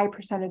have a high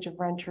percentage of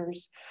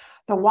renters.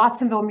 The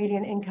Watsonville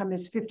median income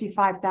is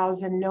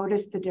 $55,000.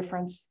 Notice the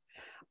difference.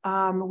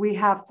 We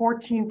have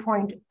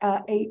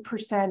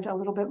 14.8%, a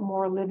little bit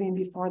more living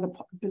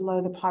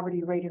below the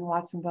poverty rate in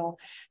Watsonville.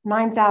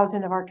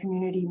 9,000 of our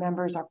community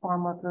members are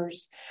farm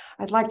workers.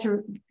 I'd like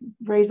to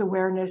raise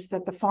awareness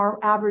that the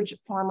average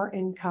farmer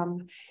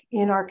income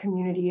in our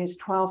community is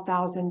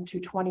 $12,000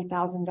 to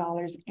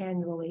 $20,000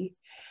 annually.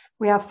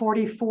 We have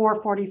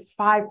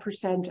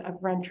 45%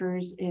 of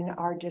renters in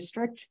our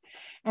district.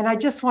 And I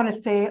just want to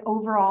say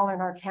overall in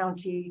our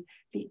county,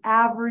 the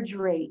average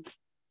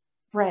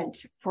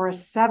rent for a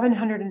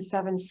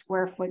 707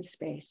 square foot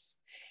space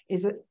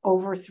is at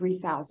over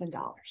 $3,000.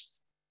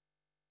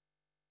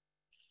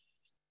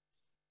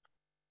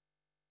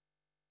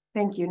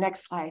 Thank you.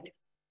 Next slide.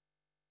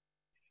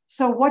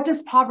 So what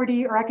does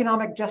poverty or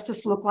economic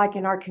justice look like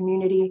in our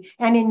community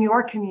and in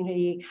your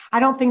community?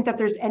 I don't think that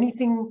there's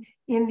anything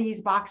in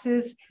these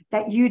boxes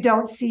that you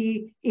don't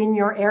see in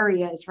your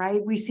areas,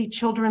 right? We see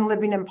children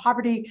living in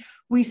poverty.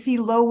 We see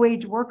low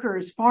wage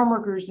workers, farm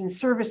workers, and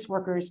service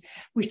workers.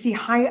 We see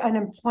high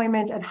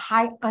unemployment and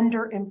high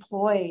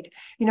underemployed.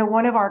 You know,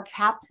 one of our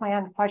CAP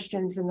plan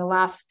questions in the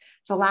last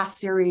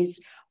series,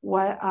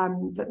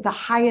 the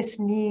highest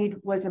need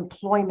was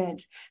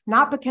employment,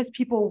 not because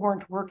people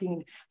weren't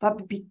working,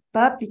 but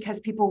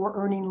because people were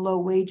earning low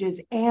wages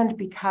and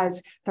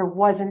because there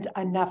wasn't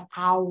enough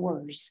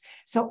hours.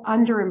 So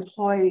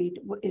underemployed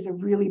is a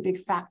really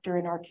big factor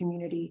in our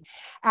community.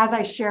 As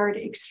I shared,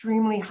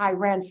 extremely high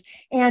rents.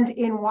 And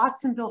in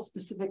Watsonville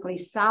specifically,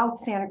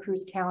 South Santa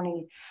Cruz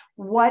County,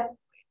 what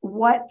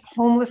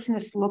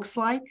homelessness looks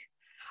like.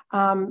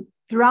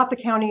 Throughout the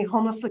county,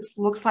 homelessness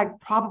looks like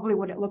probably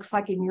what it looks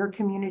like in your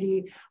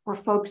community, where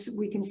folks,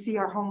 we can see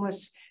our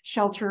homeless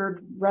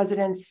sheltered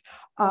residents,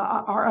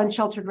 our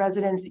unsheltered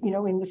residents, you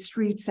know, in the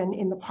streets and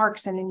in the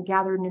parks and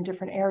gathered in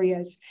different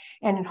areas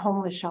and in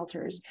homeless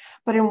shelters.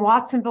 But in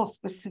Watsonville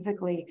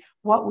specifically,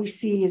 what we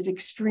see is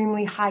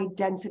extremely high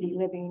density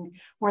living,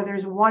 where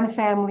there's one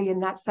family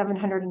in that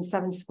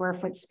 707 square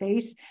foot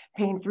space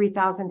paying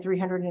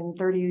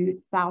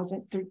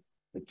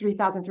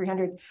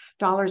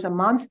 $3,300 a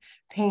month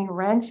paying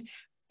rent,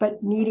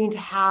 but needing to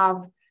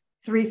have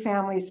 3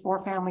 families,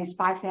 4 families,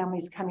 5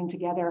 families coming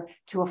together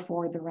to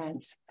afford the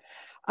rent.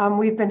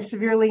 We've been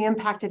severely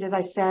impacted, as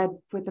I said,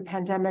 with the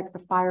pandemic,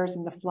 the fires,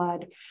 and the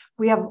flood.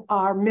 We have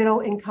our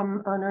middle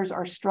income earners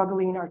are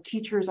struggling, our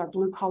teachers, our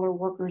blue collar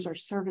workers, our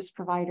service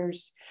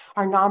providers,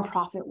 our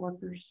nonprofit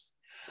workers.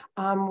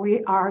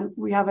 We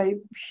have a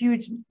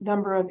huge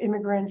number of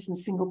immigrants and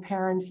single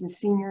parents and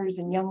seniors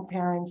and young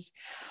parents,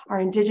 our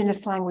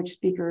indigenous language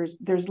speakers.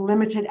 There's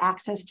limited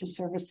access to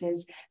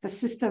services. The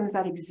systems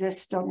that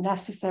exist don't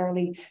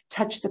necessarily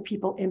touch the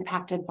people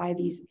impacted by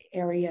these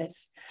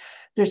areas.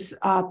 There's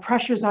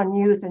pressures on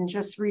youth, and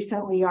just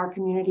recently our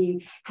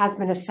community has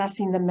been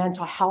assessing the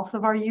mental health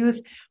of our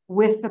youth.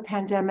 with the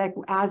pandemic,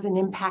 as an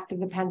impact of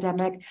the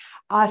pandemic.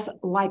 Us,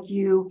 like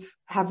you,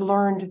 have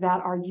learned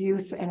that our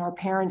youth and our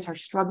parents are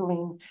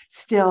struggling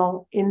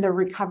still in the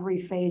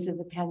recovery phase of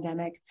the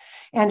pandemic.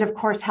 And of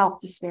course, health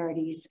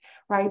disparities,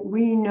 right?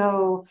 We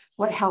know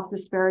what health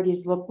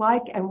disparities look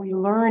like, and we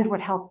learned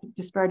what health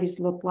disparities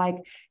look like,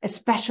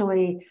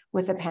 especially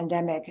with the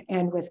pandemic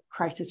and with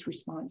crisis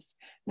response.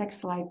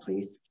 Next slide,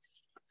 please.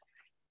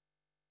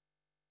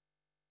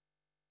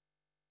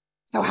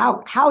 So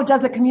how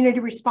does a community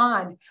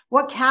respond?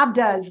 What CAB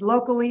does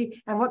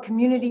locally and what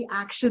community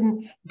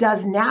action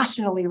does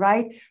nationally,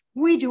 right?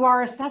 We do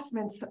our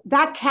assessments.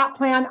 That CAP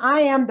plan,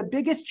 I am the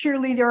biggest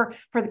cheerleader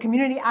for the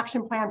community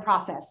action plan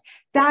process.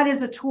 That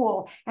is a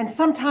tool. And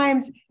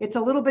sometimes it's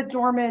a little bit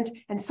dormant,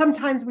 and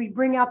sometimes we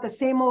bring out the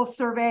same old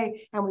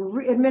survey and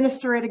we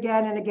administer it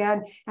again and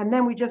again, and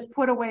then we just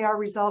put away our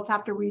results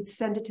after we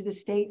send it to the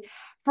state.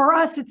 For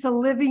us, it's a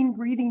living,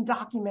 breathing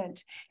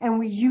document, and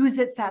we use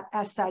it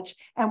as such,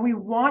 and we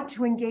want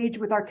to engage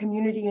with our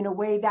community in a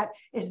way that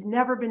has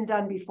never been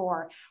done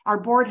before. Our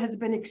board has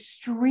been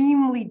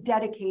extremely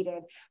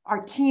dedicated.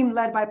 Our team,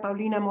 led by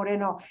Paulina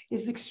Moreno,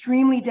 is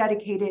extremely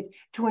dedicated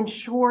to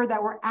ensure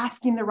that we're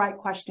asking the right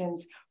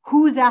questions.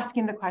 Who's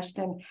asking the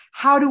question?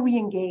 How do we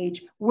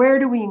engage? Where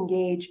do we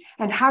engage?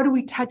 And how do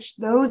we touch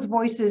those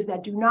voices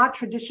that do not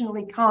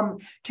traditionally come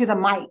to the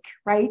mic,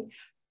 right?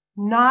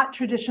 Not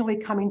traditionally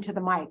coming to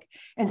the mic.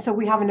 And so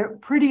we have a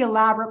pretty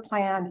elaborate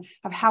plan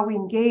of how we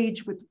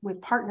engage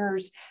with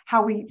partners,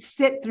 how we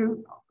sit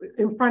through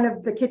in front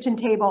of the kitchen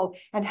table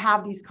and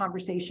have these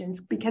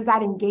conversations, because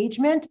that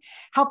engagement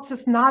helps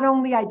us not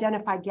only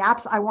identify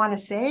gaps, I want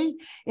to say,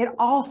 it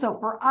also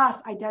for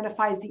us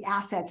identifies the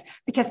assets,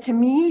 because to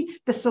me,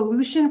 the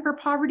solution for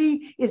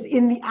poverty is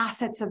in the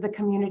assets of the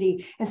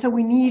community. And so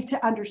we need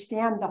to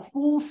understand the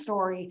full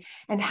story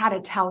and how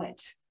to tell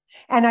it.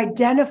 And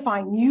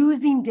identifying,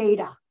 using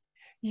data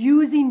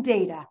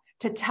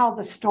to tell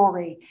the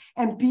story,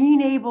 and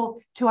being able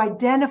to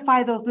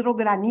identify those little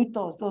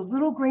granitos, those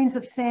little grains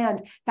of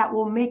sand that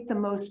will make the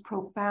most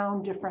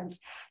profound difference.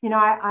 You know,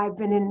 I've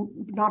been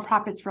in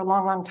nonprofits for a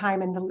long, long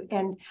time,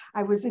 and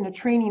I was in a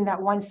training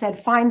that once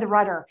said, find the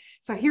rudder.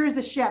 So here's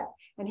the ship,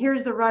 and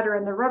here's the rudder,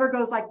 and the rudder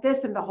goes like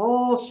this, and the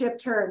whole ship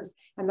turns,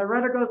 and the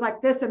rudder goes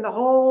like this, and the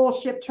whole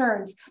ship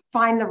turns.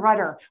 Find the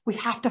rudder. We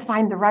have to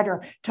find the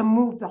rudder to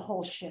move the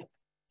whole ship.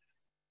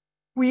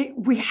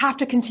 We have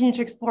to continue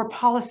to explore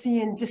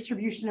policy and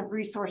distribution of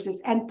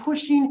resources and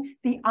pushing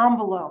the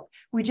envelope.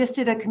 We just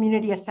did a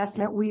community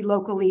assessment, we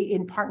locally,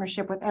 in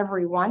partnership with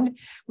everyone.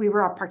 We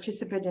were a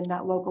participant in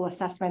that local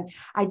assessment,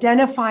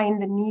 identifying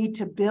the need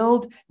to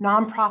build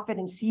nonprofit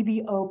and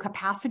CBO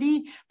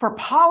capacity for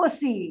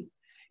policy.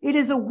 It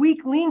is a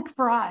weak link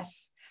for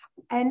us.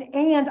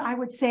 And I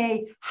would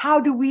say, how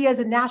do we as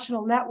a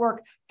national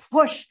network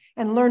push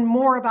and learn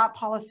more about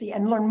policy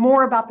and learn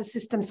more about the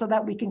system so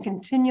that we can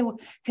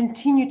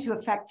continue to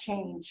affect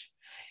change?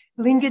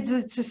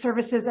 Linkages to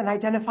services and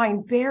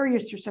identifying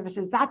barriers to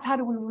services. That's how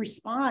do we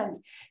respond.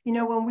 You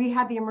know, when we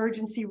had the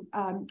emergency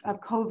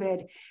of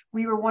COVID,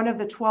 we were one of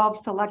the 12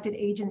 selected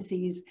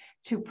agencies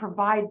to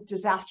provide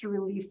disaster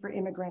relief for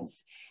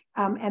immigrants.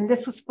 And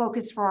this was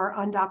focused for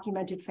our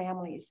undocumented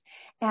families.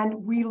 And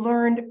we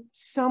learned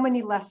so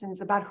many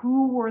lessons about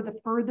who were the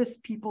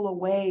furthest people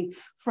away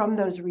from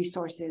those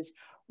resources.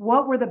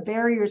 What were the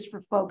barriers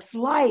for folks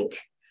like,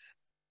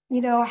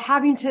 you know,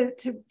 having to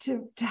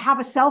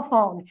have a cell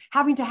phone,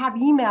 having to have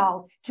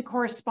email to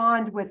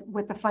correspond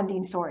with the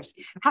funding source.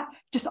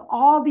 Just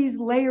all these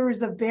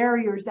layers of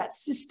barriers that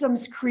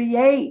systems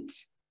create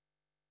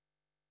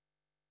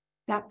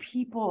that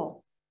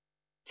people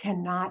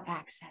cannot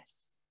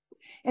access.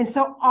 And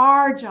so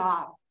our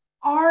job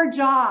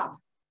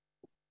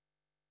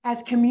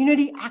as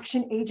community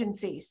action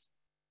agencies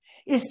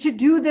is to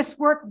do this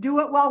work,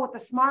 do it well, with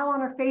a smile on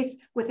our face,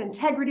 with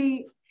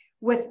integrity,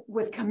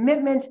 with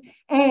commitment,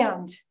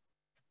 and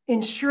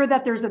ensure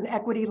that there's an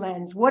equity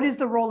lens. What is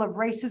the role of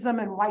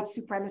racism and white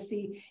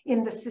supremacy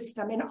in the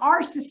system, in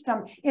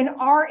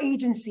our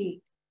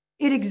agency?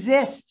 It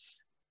exists.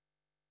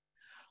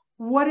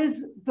 What are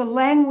the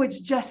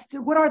language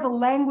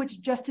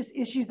justice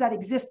issues that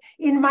exist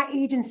in my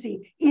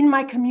agency, in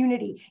my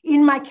community,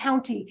 in my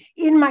county,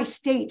 in my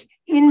state,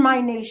 in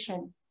my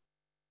nation?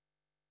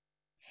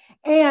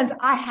 And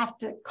I have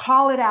to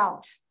call it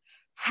out,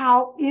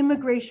 how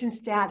immigration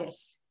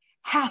status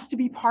has to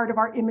be part of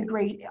our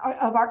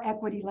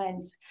equity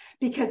lens.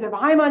 Because if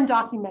I'm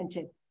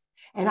undocumented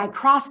and I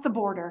cross the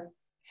border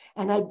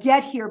and I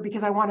get here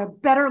because I want a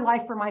better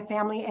life for my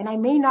family and I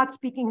may not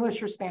speak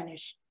English or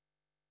Spanish,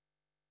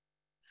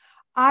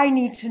 I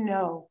need to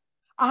know.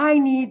 I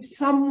need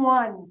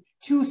someone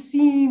to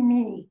see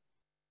me.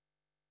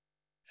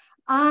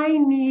 I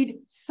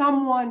need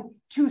someone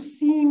to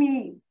see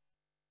me.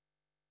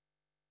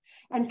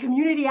 And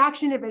community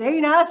action, if it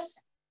ain't us,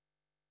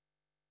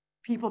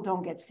 people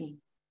don't get seen.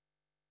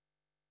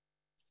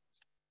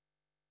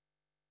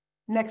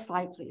 Next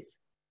slide, please.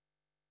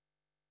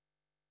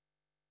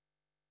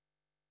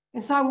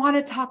 And so I want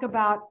to talk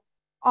about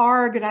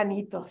our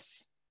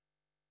granitos.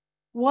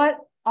 What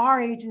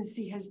our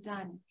agency has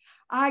done.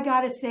 I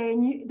gotta say,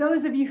 and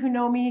those of you who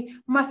know me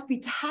must be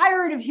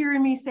tired of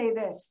hearing me say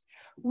this,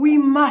 we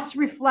must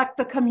reflect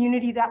the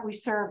community that we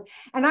serve.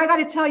 And I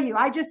gotta tell you,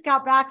 I just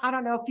got back, I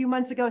don't know, a few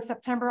months ago,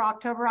 September,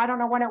 October, I don't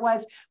know when it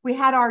was, we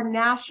had our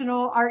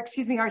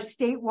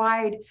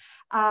statewide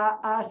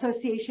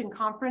association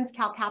conference.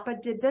 Cal Kappa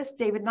did this.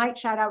 David Knight,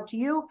 shout out to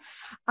you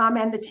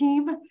and the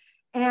team.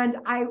 And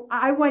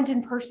I went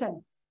in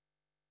person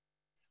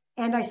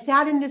and I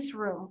sat in this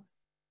room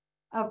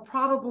of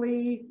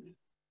probably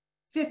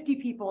 50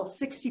 people,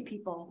 60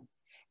 people.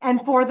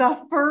 And for the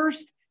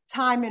first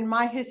time in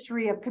my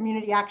history of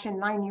community action,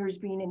 9 years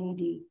being an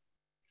ED,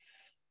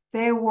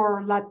 there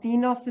were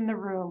Latinos in the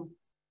room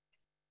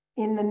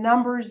in the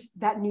numbers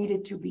that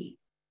needed to be.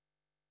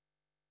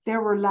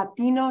 There were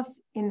Latinos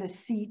in the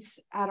seats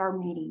at our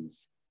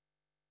meetings.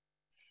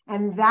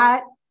 And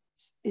that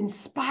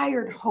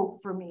inspired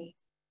hope for me.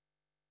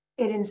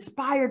 It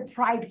inspired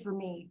pride for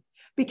me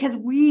because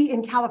we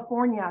in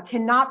California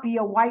cannot be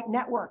a white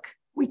network.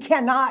 We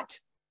cannot.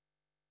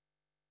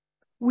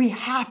 We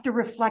have to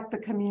reflect the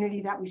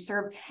community that we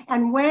serve.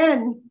 And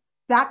when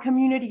that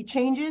community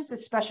changes,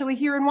 especially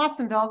here in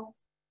Watsonville,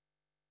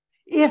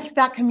 if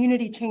that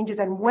community changes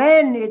and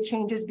when it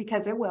changes,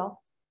 because it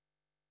will,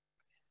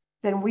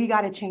 then we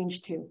got to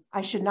change too.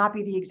 I should not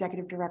be the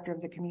executive director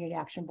of the Community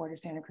Action Board of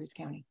Santa Cruz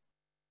County.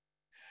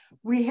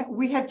 We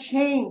have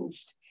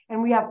changed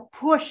and we have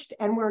pushed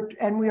and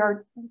we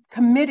are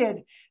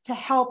committed to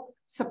help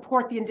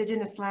support the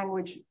indigenous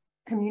language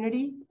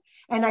community.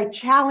 And I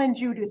challenge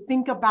you to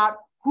think about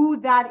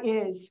who that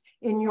is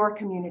in your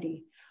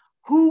community.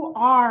 Who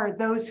are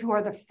those who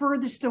are the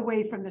furthest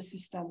away from the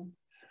system,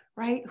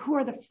 right? Who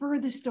are the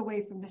furthest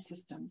away from the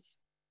systems?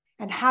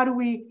 And how do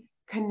we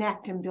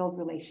connect and build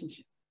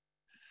relationships?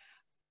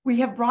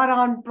 We have brought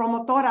on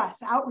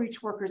promotoras,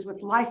 outreach workers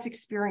with life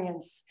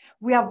experience.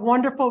 We have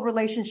wonderful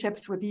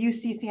relationships with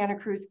UC Santa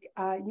Cruz,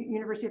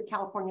 University of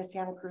California,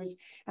 Santa Cruz,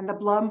 and the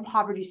Blum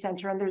Poverty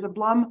Center. And there's a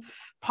Blum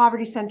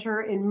Poverty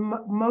Center in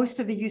most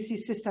of the UC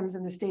systems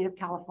in the state of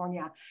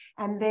California.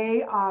 And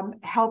they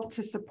help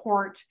to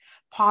support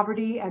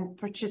poverty and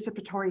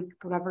participatory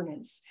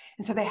governance.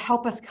 And so they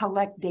help us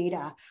collect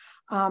data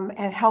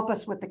and help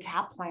us with the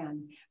CAP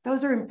plan.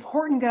 Those are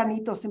important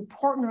granitos,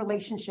 important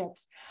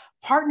relationships.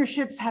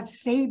 Partnerships have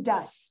saved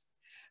us.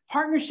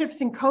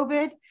 Partnerships in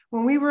COVID,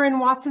 when we were in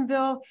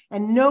Watsonville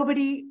and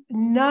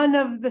none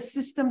of the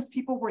systems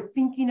people were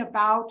thinking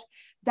about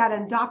that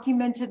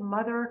undocumented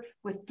mother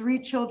with 3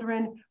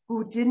 children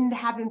who didn't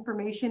have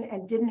information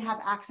and didn't have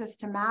access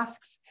to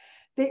masks,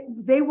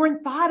 they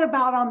weren't thought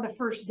about on the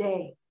first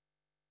day.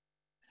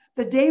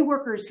 The day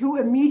workers who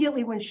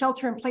immediately when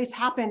shelter in place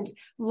happened,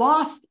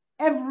 lost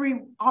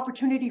every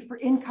opportunity for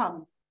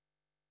income.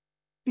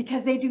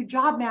 Because they do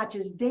job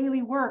matches,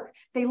 daily work,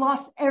 they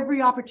lost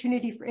every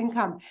opportunity for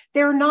income.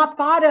 They're not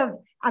thought of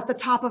at the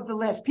top of the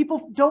list.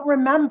 People don't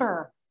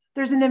remember.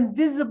 There's an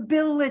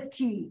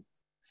invisibility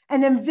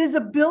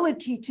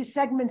to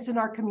segments in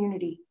our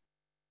community.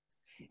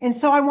 And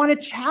so I want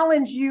to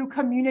challenge you,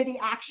 community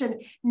action,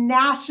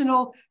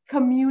 national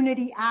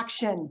community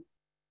action.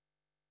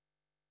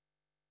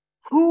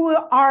 Who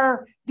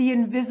are the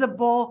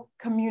invisible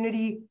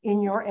community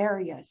in your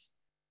areas?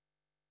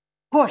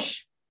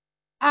 Push.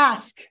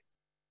 Ask,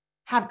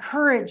 have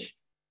courage,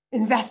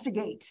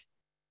 investigate.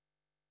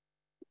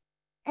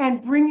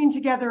 And bringing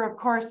together, of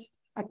course,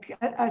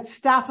 a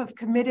staff of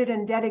committed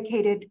and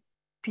dedicated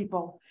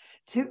people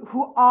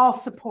who all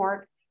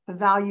support the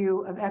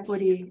value of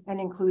equity and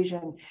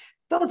inclusion.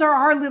 Those are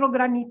our little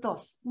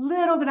granitos.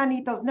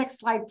 Next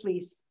slide,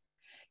 please.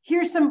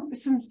 Here's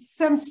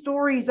some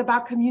stories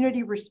about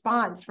community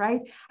response, right?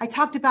 I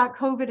talked about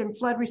COVID and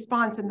flood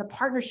response and the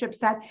partnerships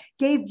that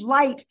gave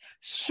light,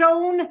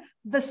 shone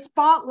the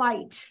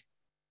spotlight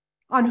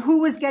on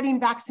who was getting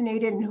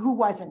vaccinated and who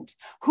wasn't,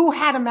 who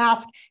had a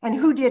mask and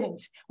who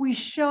didn't. We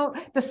show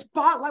the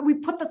spotlight, we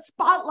put the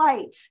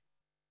spotlight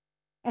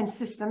and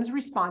systems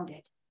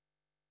responded.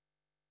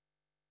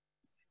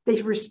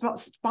 They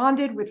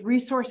responded with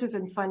resources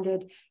and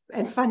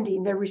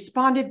funding. They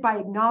responded by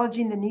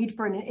acknowledging the need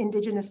for an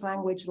indigenous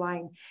language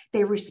line.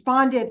 They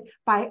responded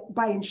by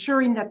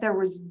ensuring that there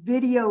was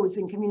videos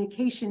and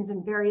communications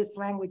in various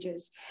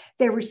languages.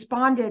 They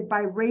responded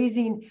by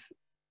raising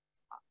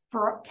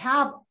for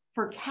CAB,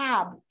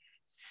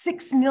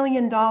 $6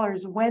 million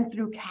went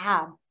through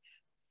CAB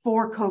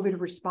for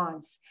COVID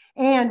response.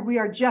 And we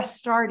are just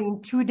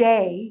starting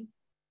today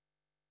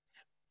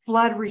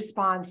flood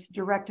response,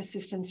 direct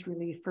assistance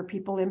relief for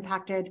people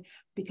impacted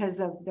because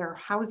of their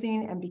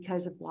housing and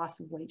because of loss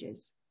of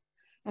wages.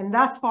 And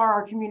thus far,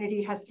 our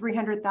community has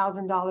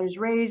 $300,000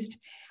 raised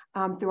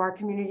through our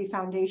community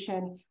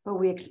foundation, but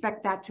we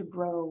expect that to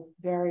grow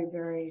very,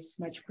 very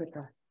much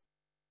quicker.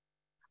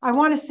 I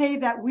want to say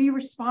that we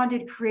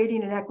responded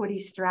creating an equity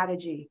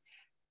strategy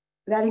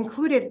that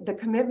included the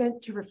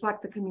commitment to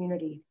reflect the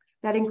community,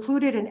 that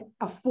included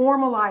a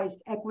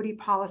formalized equity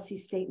policy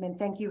statement.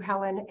 Thank you,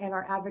 Helen, and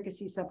our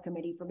advocacy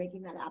subcommittee for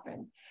making that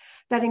happen.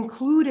 that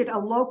included a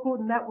local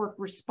network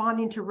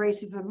responding to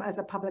racism as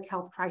a public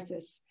health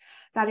crisis.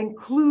 That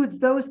includes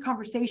those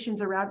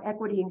conversations around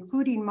equity,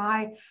 including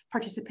my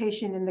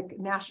participation in the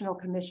National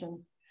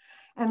Commission.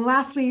 And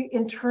lastly,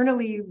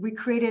 internally, we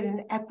created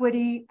an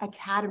equity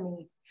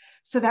academy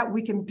so that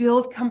we can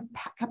build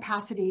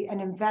capacity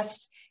and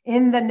invest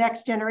in the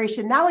next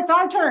generation. Now it's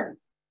our turn.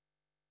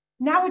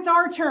 Now it's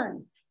our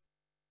turn.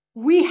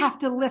 We have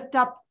to lift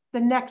up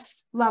the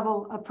next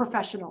level of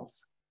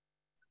professionals.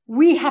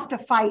 We have to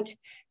fight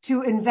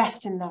to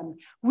invest in them.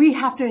 We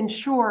have to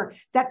ensure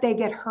that they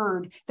get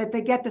heard, that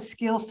they get the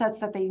skill sets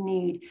that they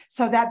need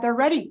so that they're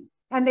ready.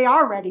 And they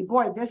are ready.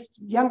 Boy, this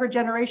younger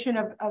generation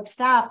of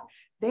staff,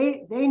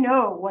 they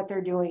know what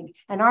they're doing.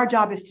 And our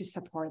job is to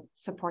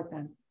support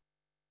them.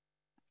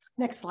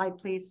 Next slide,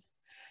 please.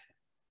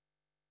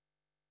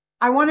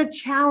 I want to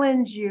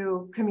challenge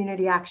you,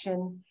 Community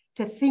Action,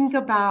 to think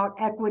about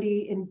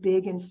equity in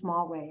big and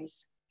small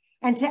ways,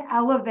 and to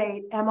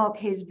elevate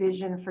MLK's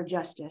vision for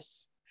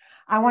justice.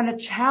 I want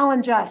to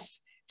challenge us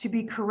to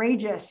be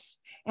courageous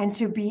and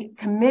to be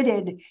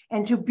committed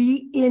and to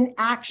be in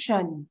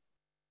action.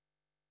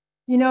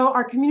 You know,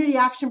 our community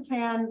action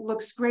plan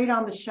looks great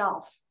on the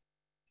shelf,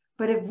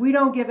 but if we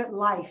don't give it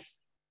life,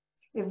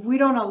 if we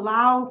don't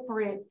allow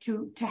for it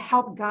to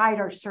help guide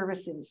our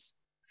services,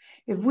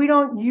 if we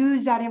don't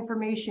use that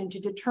information to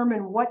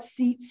determine what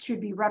seats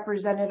should be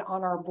represented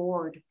on our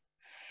board,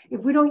 if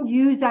we don't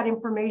use that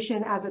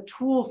information as a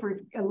tool for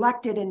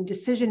elected and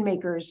decision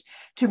makers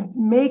to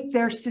make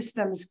their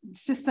systems,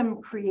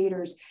 system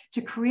creators,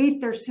 to create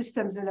their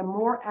systems in a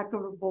more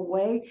equitable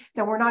way,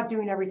 then we're not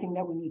doing everything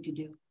that we need to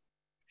do.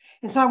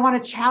 And so I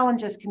want to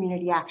challenge us,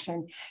 Community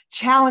Action,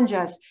 challenge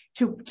us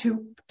to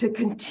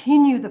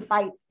continue the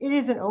fight. It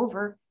isn't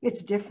over,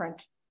 it's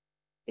different.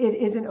 It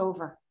isn't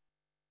over.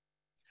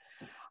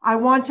 I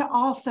want to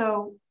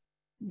also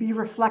be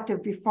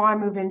reflective before I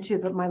move into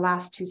my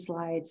last two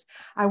slides.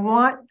 I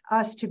want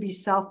us to be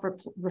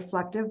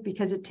self-reflective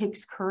because it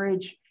takes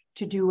courage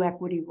to do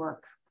equity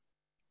work.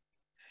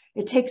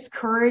 It takes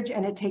courage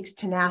and it takes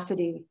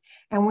tenacity.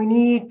 And we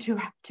need to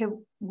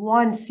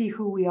one, see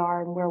who we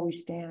are and where we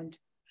stand.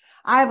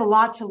 I have a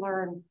lot to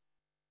learn.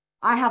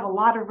 I have a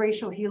lot of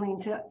racial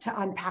healing to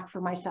unpack for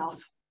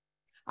myself.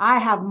 I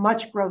have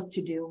much growth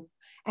to do,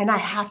 and I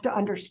have to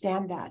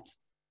understand that.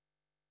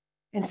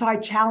 And so I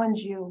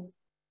challenge you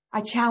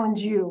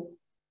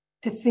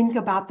to think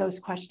about those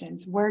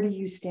questions. Where do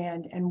you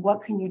stand and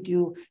what can you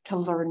do to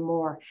learn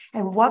more?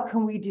 And what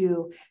can we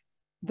do,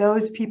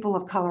 those people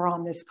of color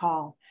on this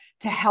call,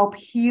 to help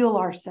heal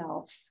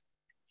ourselves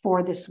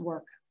for this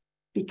work,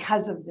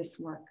 because of this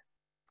work?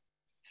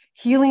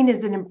 Healing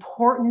is an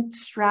important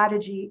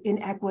strategy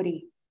in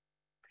equity.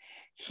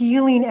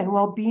 Healing and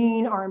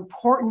well-being are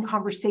important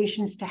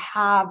conversations to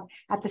have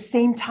at the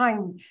same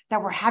time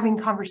that we're having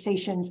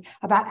conversations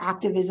about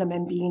activism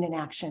and being in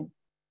action.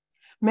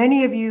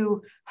 Many of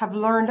you have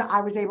learned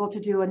I was able to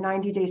do a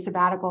 90-day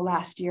sabbatical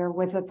last year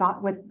with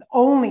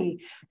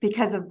only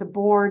because of the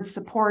board's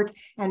support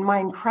and my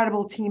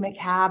incredible team at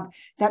CAB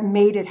that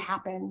made it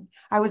happen.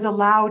 I was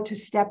allowed to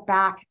step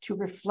back, to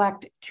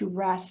reflect, to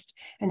rest,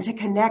 and to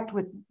connect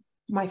with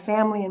my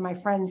family and my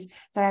friends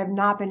that I have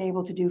not been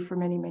able to do for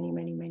many, many,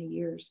 many, many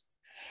years.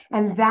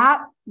 And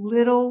that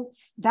little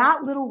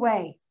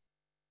way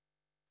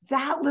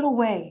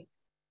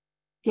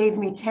gave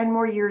me 10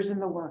 more years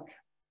in the work.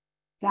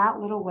 That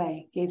little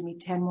way gave me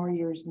 10 more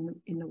years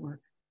in the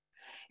work.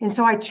 And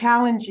so I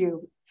challenge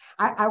you.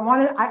 I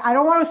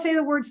don't want to say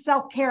the word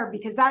self-care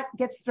because that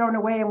gets thrown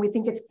away and we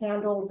think it's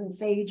candles and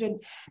sage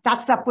and that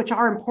stuff, which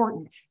are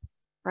important,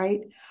 right?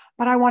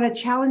 But I want to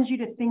challenge you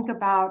to think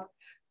about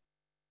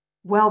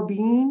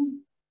well-being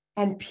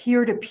and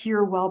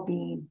peer-to-peer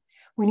well-being.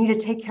 We need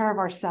to take care of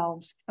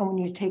ourselves and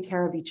we need to take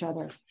care of each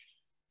other.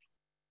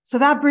 So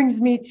that brings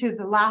me to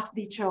the last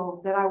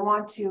dicho that I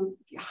want to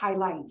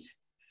highlight.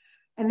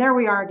 And there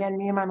we are again,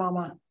 me and my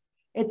mama.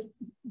 It's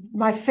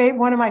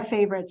one of my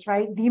favorites,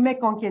 right? Dime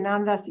con quien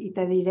andas y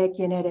te diré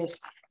quién eres.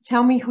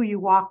 Tell me who you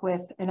walk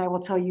with and I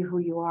will tell you who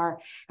you are.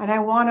 And I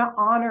want to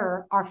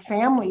honor our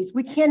families.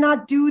 We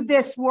cannot do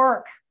this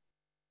work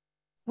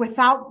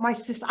without my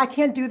sister. I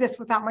can't do this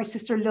without my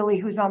sister Lily,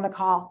 who's on the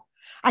call.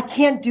 I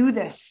can't do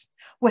this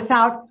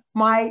without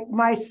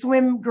my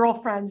swim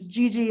girlfriends,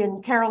 Gigi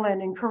and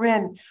Carolyn and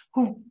Corinne,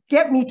 who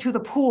get me to the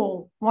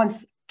pool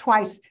once,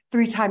 twice,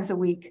 3 times a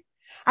week.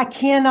 I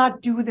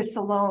cannot do this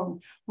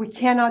alone. We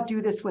cannot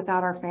do this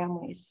without our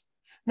families.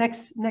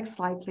 Next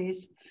slide,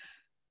 please.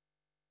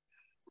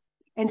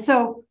 And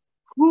so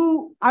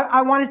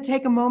I want to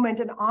take a moment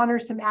and honor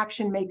some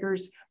action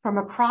makers from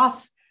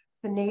across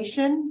the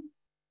nation,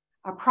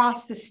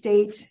 across the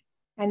state,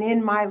 and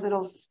in my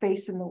little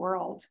space in the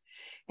world.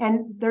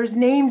 And there's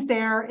names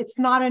there. It's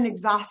not an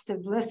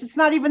exhaustive list. It's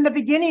not even the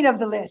beginning of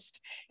the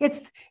list.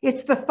 It's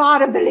the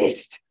thought of the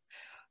list.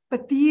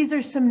 But these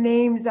are some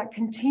names that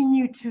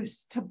continue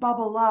to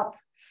bubble up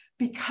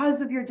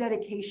because of your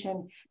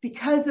dedication,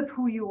 because of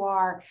who you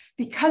are,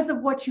 because of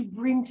what you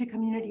bring to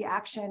community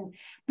action,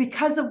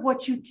 because of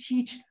what you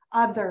teach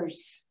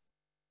others.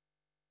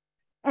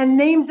 and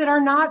names that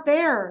are not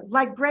there,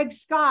 like Greg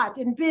Scott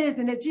and Biz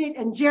and Ajit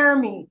and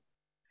Jeremy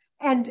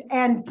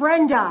and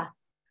Brenda.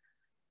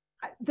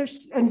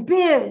 And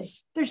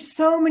Biz. There's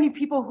so many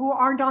people who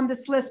aren't on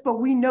this list, but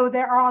we know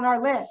they're on our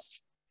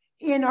list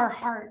in our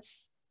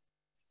hearts,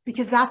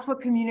 because that's what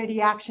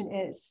community action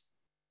is.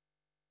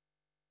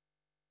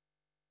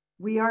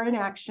 We are in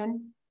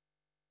action.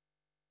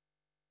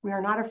 We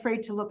are not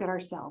afraid to look at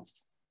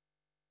ourselves.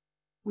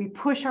 We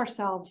push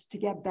ourselves to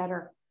get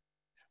better.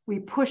 We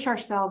push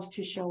ourselves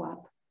to show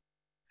up.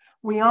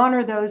 We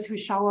honor those who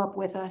show up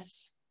with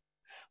us.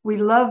 We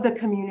love the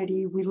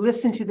community. We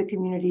listen to the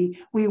community.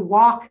 We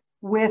walk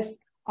with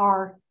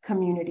our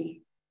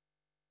community.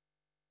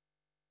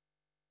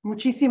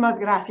 Muchísimas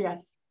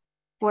gracias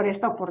por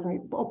esta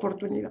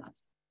oportunidad.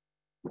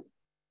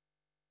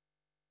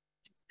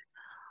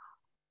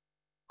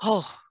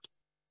 Oh,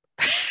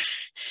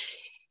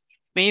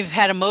 maybe you've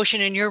had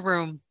emotion in your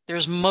room.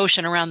 There's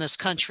motion around this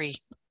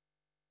country.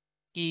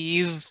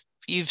 You've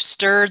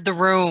stirred the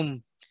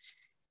room.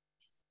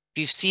 If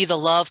you see the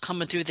love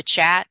coming through the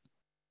chat,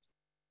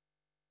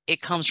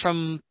 it comes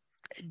from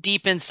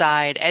deep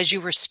inside. As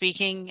you were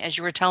speaking, as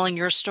you were telling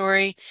your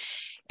story,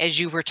 as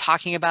you were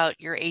talking about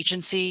your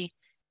agency,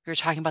 you were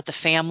talking about the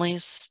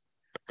families,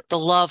 the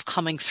love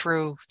coming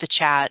through the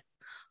chat.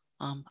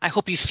 I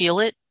hope you feel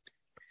it.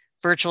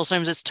 Virtual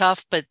sometimes it's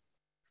tough, but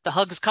the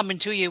hugs coming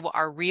to you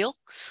are real.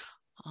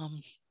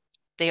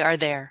 They are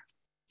there.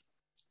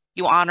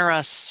 You honor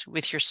us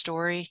with your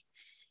story,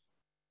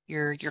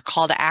 your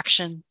call to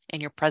action,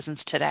 and your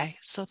presence today.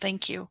 So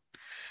thank you.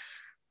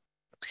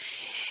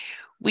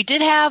 We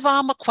did have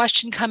a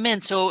question come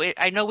in. So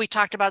I know we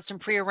talked about some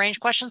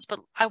prearranged questions, but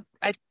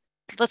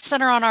let's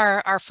center on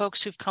our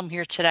folks who've come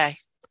here today.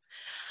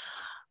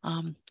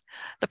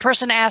 The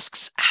person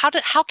asks,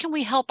 how can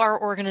we help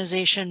our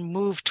organization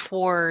move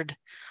toward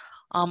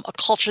a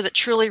culture that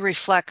truly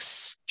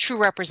reflects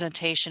true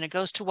representation? It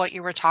goes to what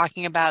you were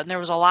talking about, and there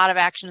was a lot of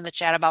action in the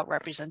chat about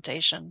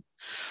representation.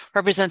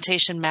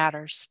 Representation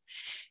matters.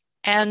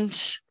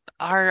 And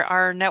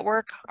our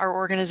network, our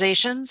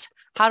organizations,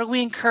 how do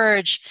we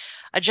encourage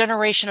a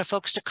generation of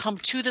folks to come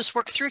to this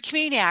work through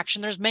community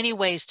action? There's many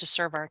ways to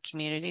serve our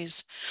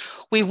communities.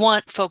 We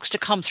want folks to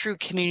come through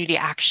community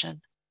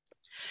action.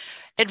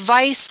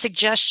 Advice,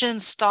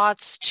 suggestions,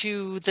 thoughts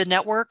to the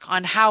network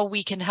on how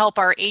we can help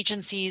our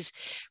agencies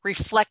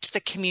reflect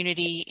the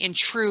community in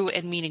true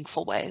and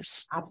meaningful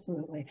ways.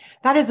 Absolutely.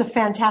 That is a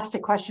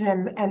fantastic question.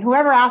 And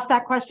whoever asked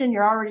that question,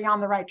 you're already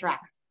on the right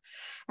track.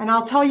 And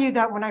I'll tell you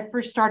that when I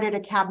first started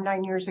at CAB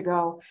 9 years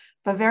ago,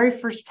 the very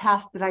first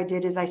task that I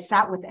did is I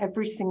sat with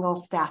every single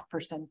staff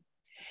person.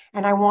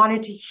 And I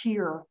wanted to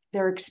hear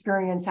their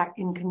experience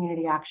in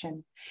community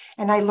action.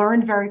 And I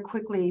learned very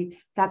quickly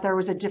that there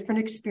was a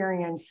different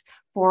experience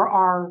for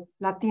our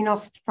Latino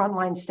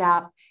frontline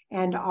staff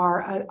and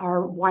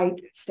our white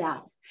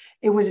staff.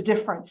 It was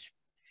different.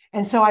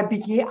 And so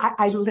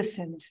I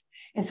listened.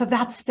 And so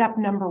that's step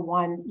number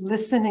one: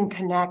 listen and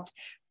connect.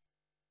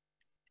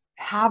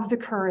 Have the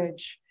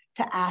courage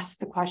to ask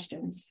the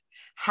questions.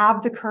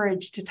 Have the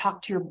courage to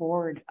talk to your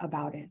board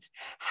about it.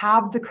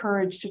 Have the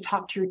courage to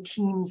talk to your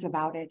teams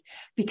about it,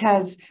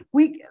 because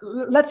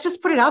let's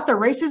just put it out there.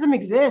 Racism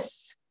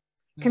exists.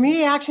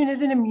 Community action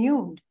isn't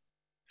immune.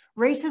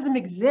 Racism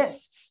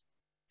exists.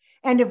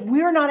 And if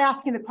we're not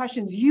asking the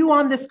questions, you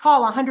on this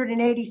call,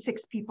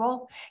 186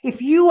 people,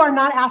 if you are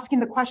not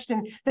asking the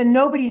question, then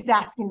nobody's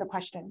asking the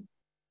question.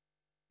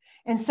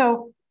 And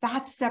so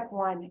that's step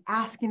one: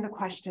 asking the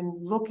question,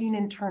 looking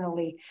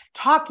internally,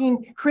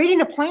 talking,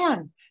 creating a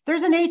plan.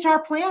 There's an HR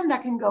plan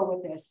that can go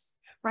with this,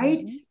 right?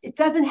 Mm-hmm. It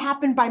doesn't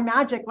happen by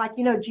magic. Like,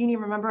 Genie,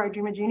 remember I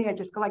dream a genie, I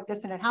just go like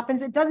this and it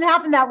happens. It doesn't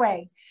happen that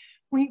way.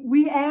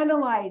 We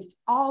analyzed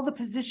all the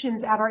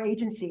positions at our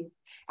agency.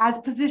 As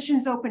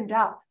positions opened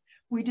up,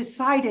 we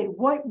decided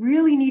what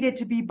really needed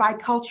to be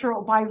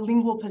bicultural,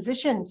 bilingual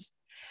positions.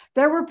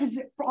 There were,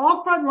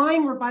 all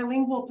frontline were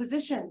bilingual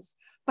positions,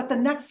 but the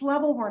next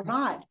level were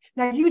not.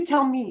 Now you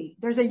tell me,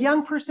 there's a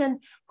young person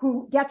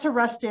who gets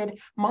arrested,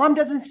 mom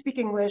doesn't speak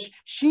English,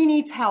 she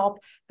needs help,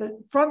 the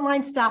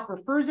frontline staff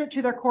refers it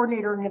to their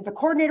coordinator, and if the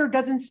coordinator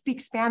doesn't speak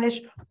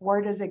Spanish,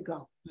 where does it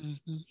go?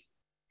 Mm-hmm.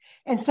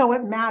 And so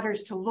it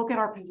matters to look at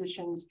our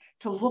positions,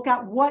 to look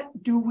at what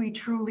do we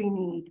truly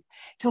need,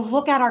 to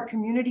look at our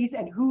communities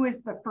and who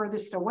is the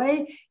furthest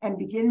away, and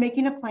begin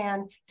making a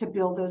plan to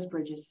build those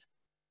bridges.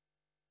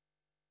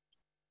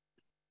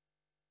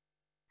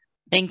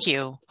 Thank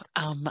you.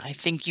 I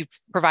think you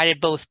provided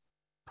both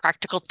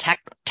practical,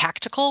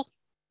 tactical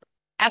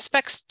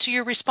aspects to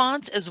your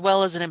response, as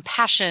well as an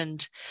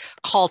impassioned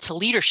call to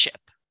leadership,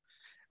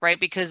 right?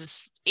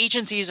 Because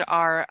agencies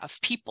are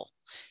of people.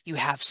 You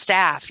have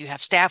staff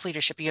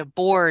leadership, you have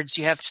boards,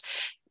 you have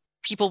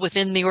people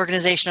within the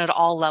organization at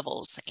all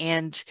levels.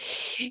 And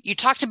you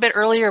talked a bit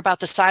earlier about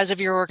the size of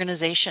your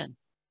organization.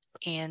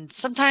 And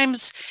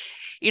sometimes,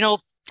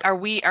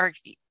 our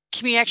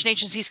community action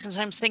agencies can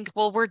sometimes think,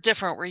 well, we're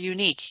different, we're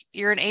unique.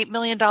 You're an $8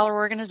 million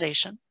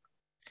organization.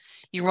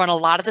 You run a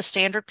lot of the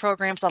standard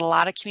programs that a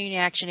lot of community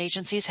action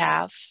agencies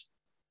have.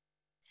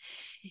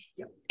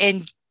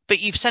 but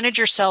you've centered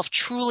yourself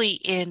truly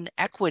in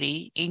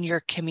equity in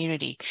your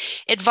community.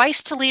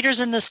 Advice to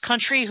leaders in this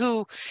country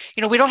who,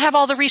 we don't have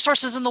all the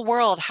resources in the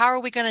world. How are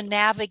we going to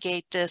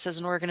navigate this as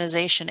an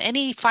organization?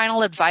 Any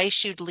final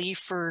advice you'd leave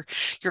for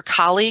your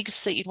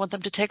colleagues that you'd want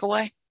them to take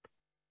away?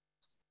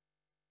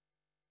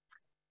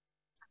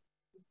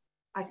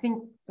 I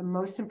think the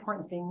most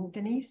important thing,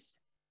 Denise,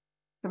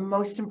 the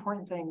most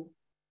important thing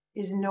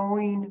is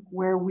knowing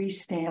where we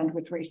stand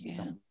with racism.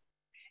 Yeah.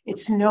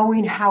 It's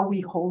knowing how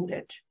we hold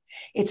it.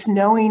 It's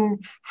knowing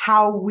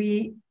how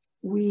we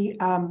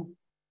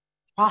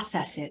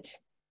process it.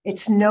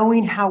 It's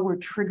knowing how we're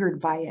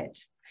triggered by it.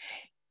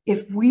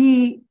 If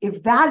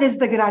that is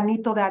the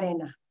granito de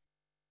arena,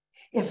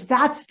 if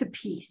that's the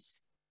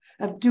piece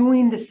of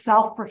doing the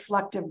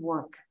self-reflective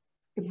work,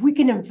 if we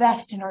can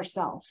invest in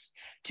ourselves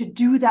to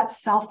do that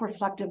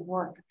self-reflective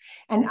work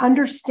and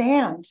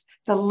understand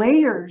the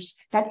layers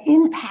that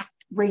impact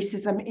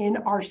racism in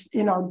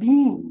our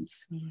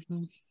beings,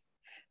 mm-hmm.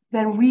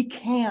 then we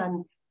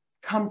can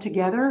come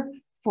together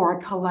for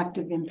a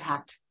collective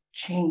impact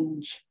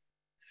change.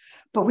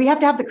 But we have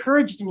to have the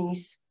courage,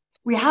 Denise.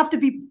 We have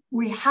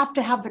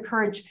to have the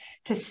courage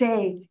to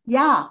say,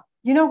 yeah,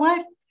 you know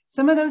what?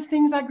 Some of those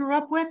things I grew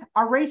up with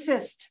are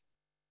racist.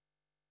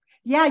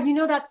 Yeah,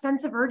 that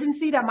sense of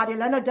urgency that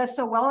Elena does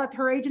so well at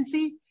her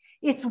agency,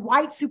 it's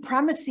white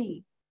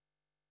supremacy.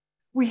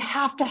 We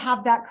have to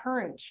have that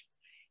courage.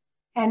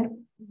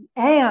 And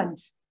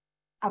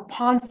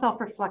upon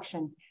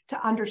self-reflection,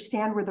 to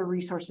understand where the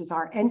resources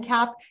are.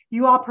 NCAP,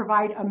 you all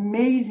provide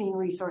amazing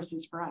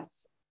resources for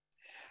us.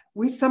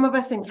 Some of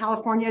us in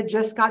California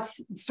just got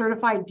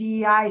certified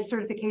DEI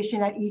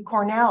certification at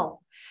eCornell.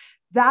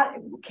 That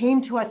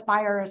came to us by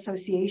our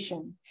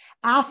association.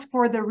 Ask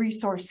for the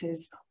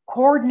resources,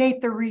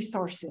 coordinate the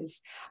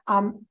resources.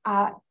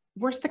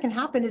 Worst that can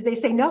happen is they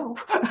say no,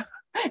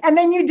 and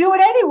then you do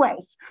it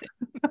anyways.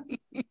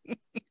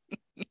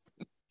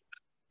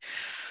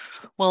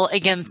 Well,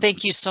 again,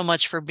 thank you so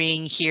much for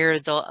being here.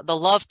 The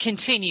love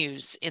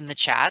continues in the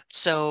chat.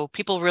 So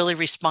people really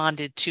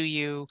responded to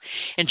you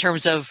in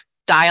terms of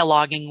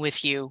dialoguing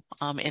with you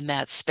in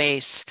that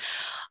space.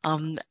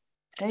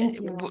 Thank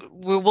you.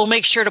 We'll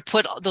make sure to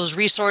put those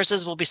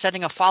resources. We'll be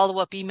sending a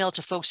follow-up email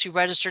to folks who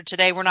registered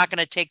today. We're not going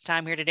to take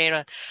time here today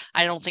to,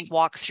 I don't think,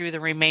 walk through the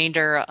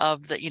remainder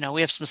of the,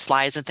 we have some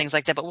slides and things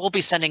like that, but we'll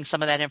be sending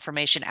some of that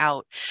information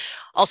out.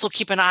 Also,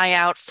 keep an eye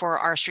out for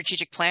our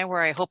strategic plan,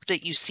 where I hope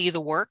that you see the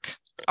work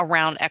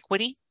around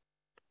equity,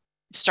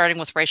 starting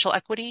with racial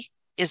equity,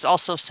 is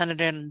also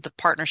centered in the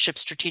partnership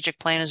strategic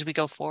plan as we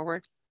go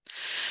forward.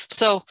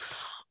 So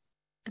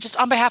just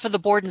on behalf of the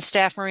board and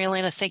staff, Maria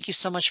Elena, thank you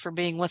so much for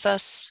being with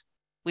us.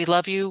 We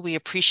love you. We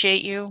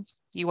appreciate you.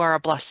 You are a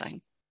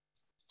blessing.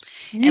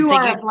 You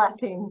are a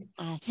blessing.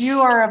 Oh.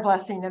 You are a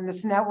blessing, and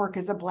this network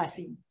is a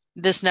blessing.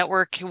 This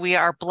network, we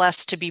are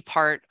blessed to be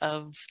part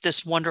of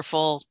this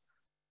wonderful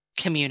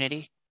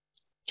community.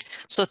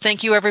 So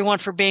thank you, everyone,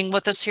 for being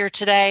with us here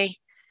today.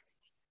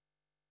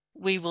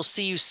 We will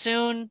see you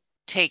soon.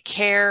 Take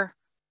care.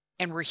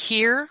 And we're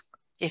here.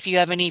 If you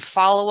have any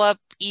follow-up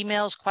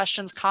emails,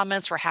 questions,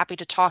 comments, we're happy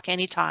to talk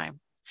anytime.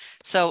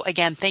 So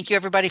again, thank you,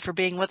 everybody, for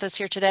being with us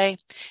here today.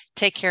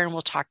 Take care, and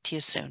we'll talk to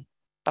you soon.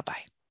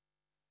 Bye-bye.